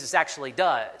what Jesus actually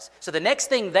does. So the next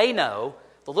thing they know,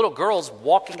 the little girl's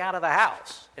walking out of the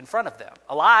house in front of them,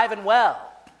 alive and well.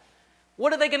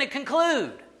 What are they going to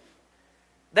conclude?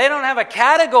 They don't have a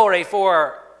category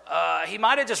for, he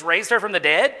might have just raised her from the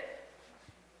dead.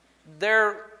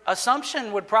 Their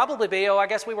assumption would probably be, I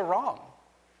guess we were wrong.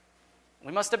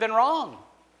 We must have been wrong.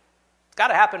 It's got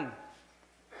to happen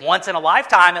once in a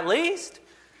lifetime at least.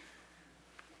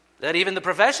 That even the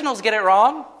professionals get it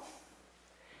wrong.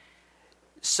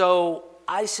 So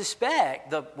I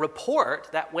suspect the report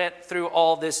that went through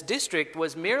all this district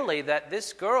was merely that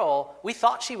this girl, we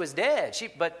thought she was dead.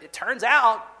 But it turns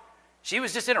out she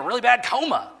was just in a really bad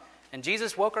coma. And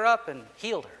Jesus woke her up and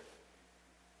healed her.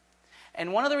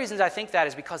 And one of the reasons I think that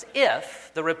is because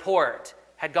if the report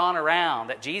had gone around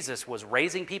that Jesus was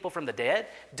raising people from the dead,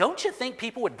 don't you think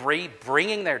people would be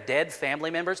bringing their dead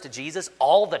family members to Jesus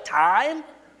all the time?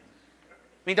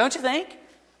 I mean, don't you think?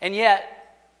 And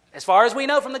yet, as far as we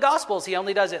know from the Gospels, he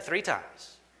only does it 3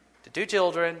 times. To 2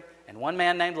 children and 1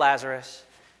 man named Lazarus.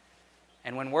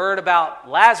 And when word about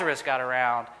Lazarus got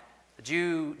around, the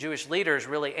Jewish leaders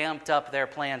really amped up their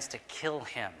plans to kill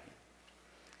him.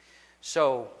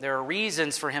 So there are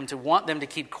reasons for him to want them to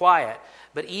keep quiet.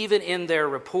 But even in their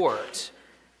report,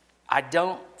 I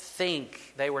don't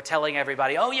think they were telling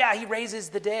everybody, oh yeah, he raises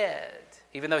the dead,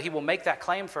 even though he will make that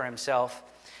claim for himself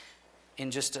in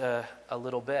just a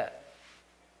little bit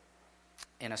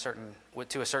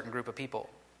to a certain group of people.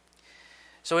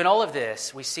 So in all of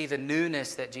this, we see the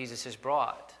newness that Jesus has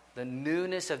brought. The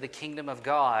newness of the kingdom of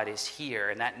God is here,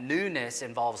 and that newness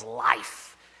involves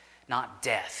life, not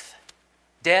death.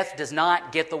 Death does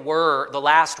not get the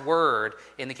last word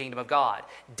in the kingdom of God.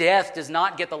 Death does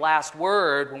not get the last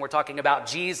word when we're talking about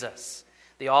Jesus,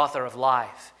 the author of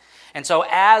life. And so,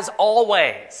 as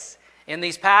always, in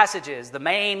these passages, the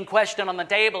main question on the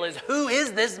table is, who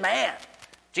is this man?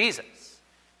 Jesus.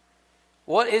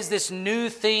 What is this new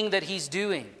thing that he's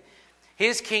doing?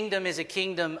 His kingdom is a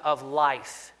kingdom of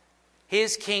life.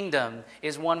 His kingdom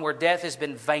is one where death has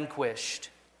been vanquished.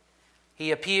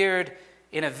 He appeared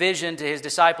in a vision to his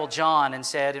disciple John and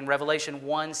said in Revelation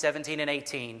 1:17 and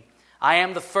 18, I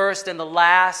am the first and the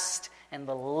last and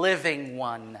the living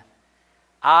one.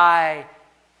 I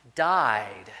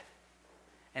died,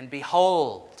 and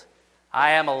behold,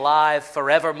 I am alive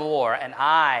forevermore, and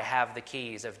I have the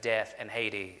keys of death and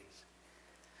Hades.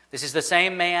 This is the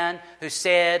same man who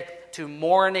said to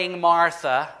mourning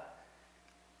Martha,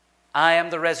 I am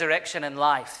the resurrection and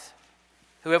life.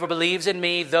 Whoever believes in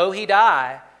me, though he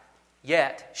die,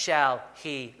 yet shall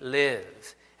he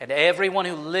live. And everyone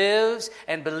who lives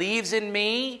and believes in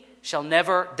me shall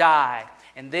never die.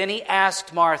 And then he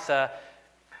asked Martha,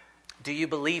 do you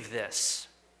believe this?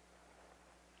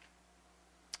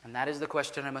 And that is the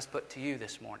question I must put to you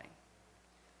this morning.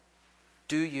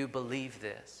 Do you believe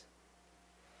this?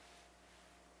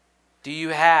 Do you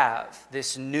have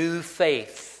this new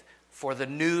faith for the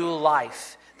new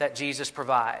life that Jesus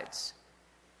provides?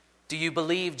 Do you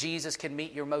believe Jesus can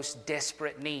meet your most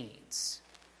desperate needs?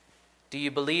 Do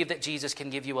you believe that Jesus can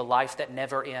give you a life that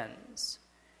never ends?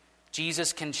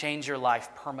 Jesus can change your life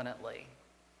permanently.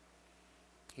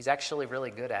 He's actually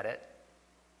really good at it.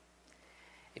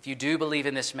 If you do believe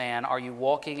in this man, are you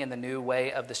walking in the new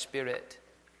way of the Spirit?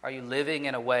 Are you living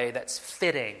in a way that's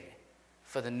fitting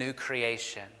for the new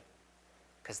creation?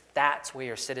 Because that's where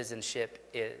your citizenship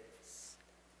is.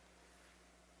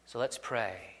 So let's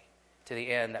pray to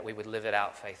the end that we would live it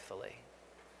out faithfully.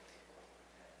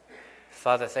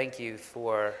 Father, thank you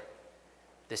for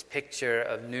this picture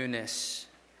of newness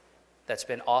that's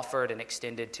been offered and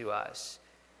extended to us.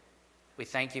 We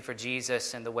thank you for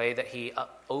Jesus and the way that he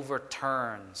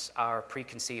overturns our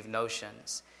preconceived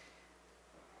notions.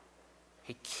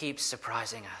 He keeps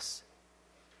surprising us.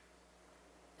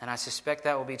 And I suspect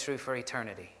that will be true for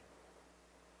eternity.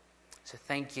 So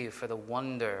thank you for the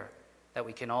wonder that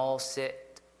we can all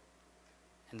sit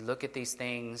and look at these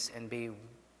things and be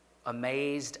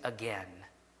amazed again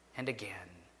and again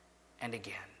and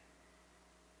again.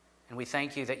 And we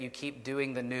thank you that you keep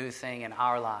doing the new thing in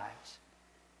our lives.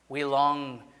 We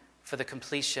long for the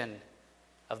completion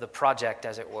of the project,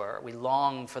 as it were. We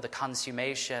long for the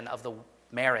consummation of the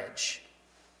marriage.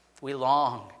 We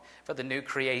long for the new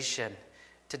creation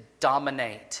to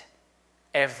dominate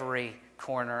every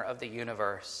corner of the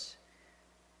universe.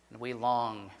 And we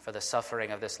long for the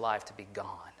suffering of this life to be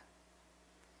gone.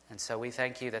 And so we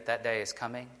thank you that that day is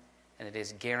coming, and it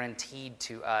is guaranteed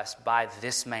to us by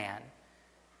this man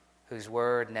whose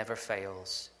word never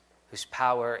fails, whose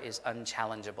power is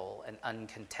unchallengeable and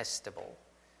uncontestable.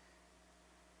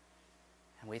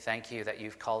 And we thank you that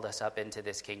you've called us up into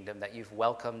this kingdom, that you've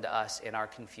welcomed us in our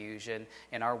confusion,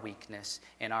 in our weakness,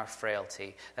 in our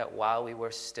frailty, that while we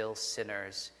were still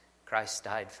sinners, Christ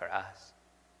died for us.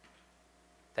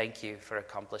 Thank you for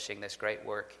accomplishing this great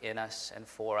work in us and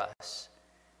for us.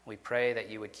 We pray that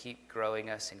you would keep growing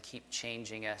us and keep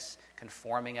changing us,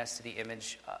 conforming us to the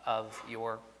image of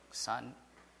your Son.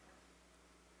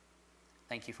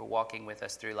 Thank you for walking with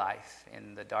us through life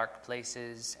in the dark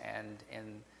places and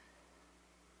in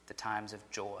the times of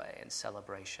joy and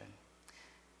celebration.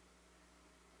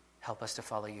 Help us to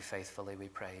follow you faithfully, we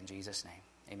pray in Jesus' name.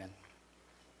 Amen.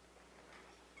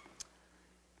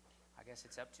 I guess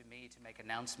it's up to me to make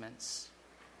announcements.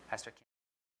 Pastor Ken.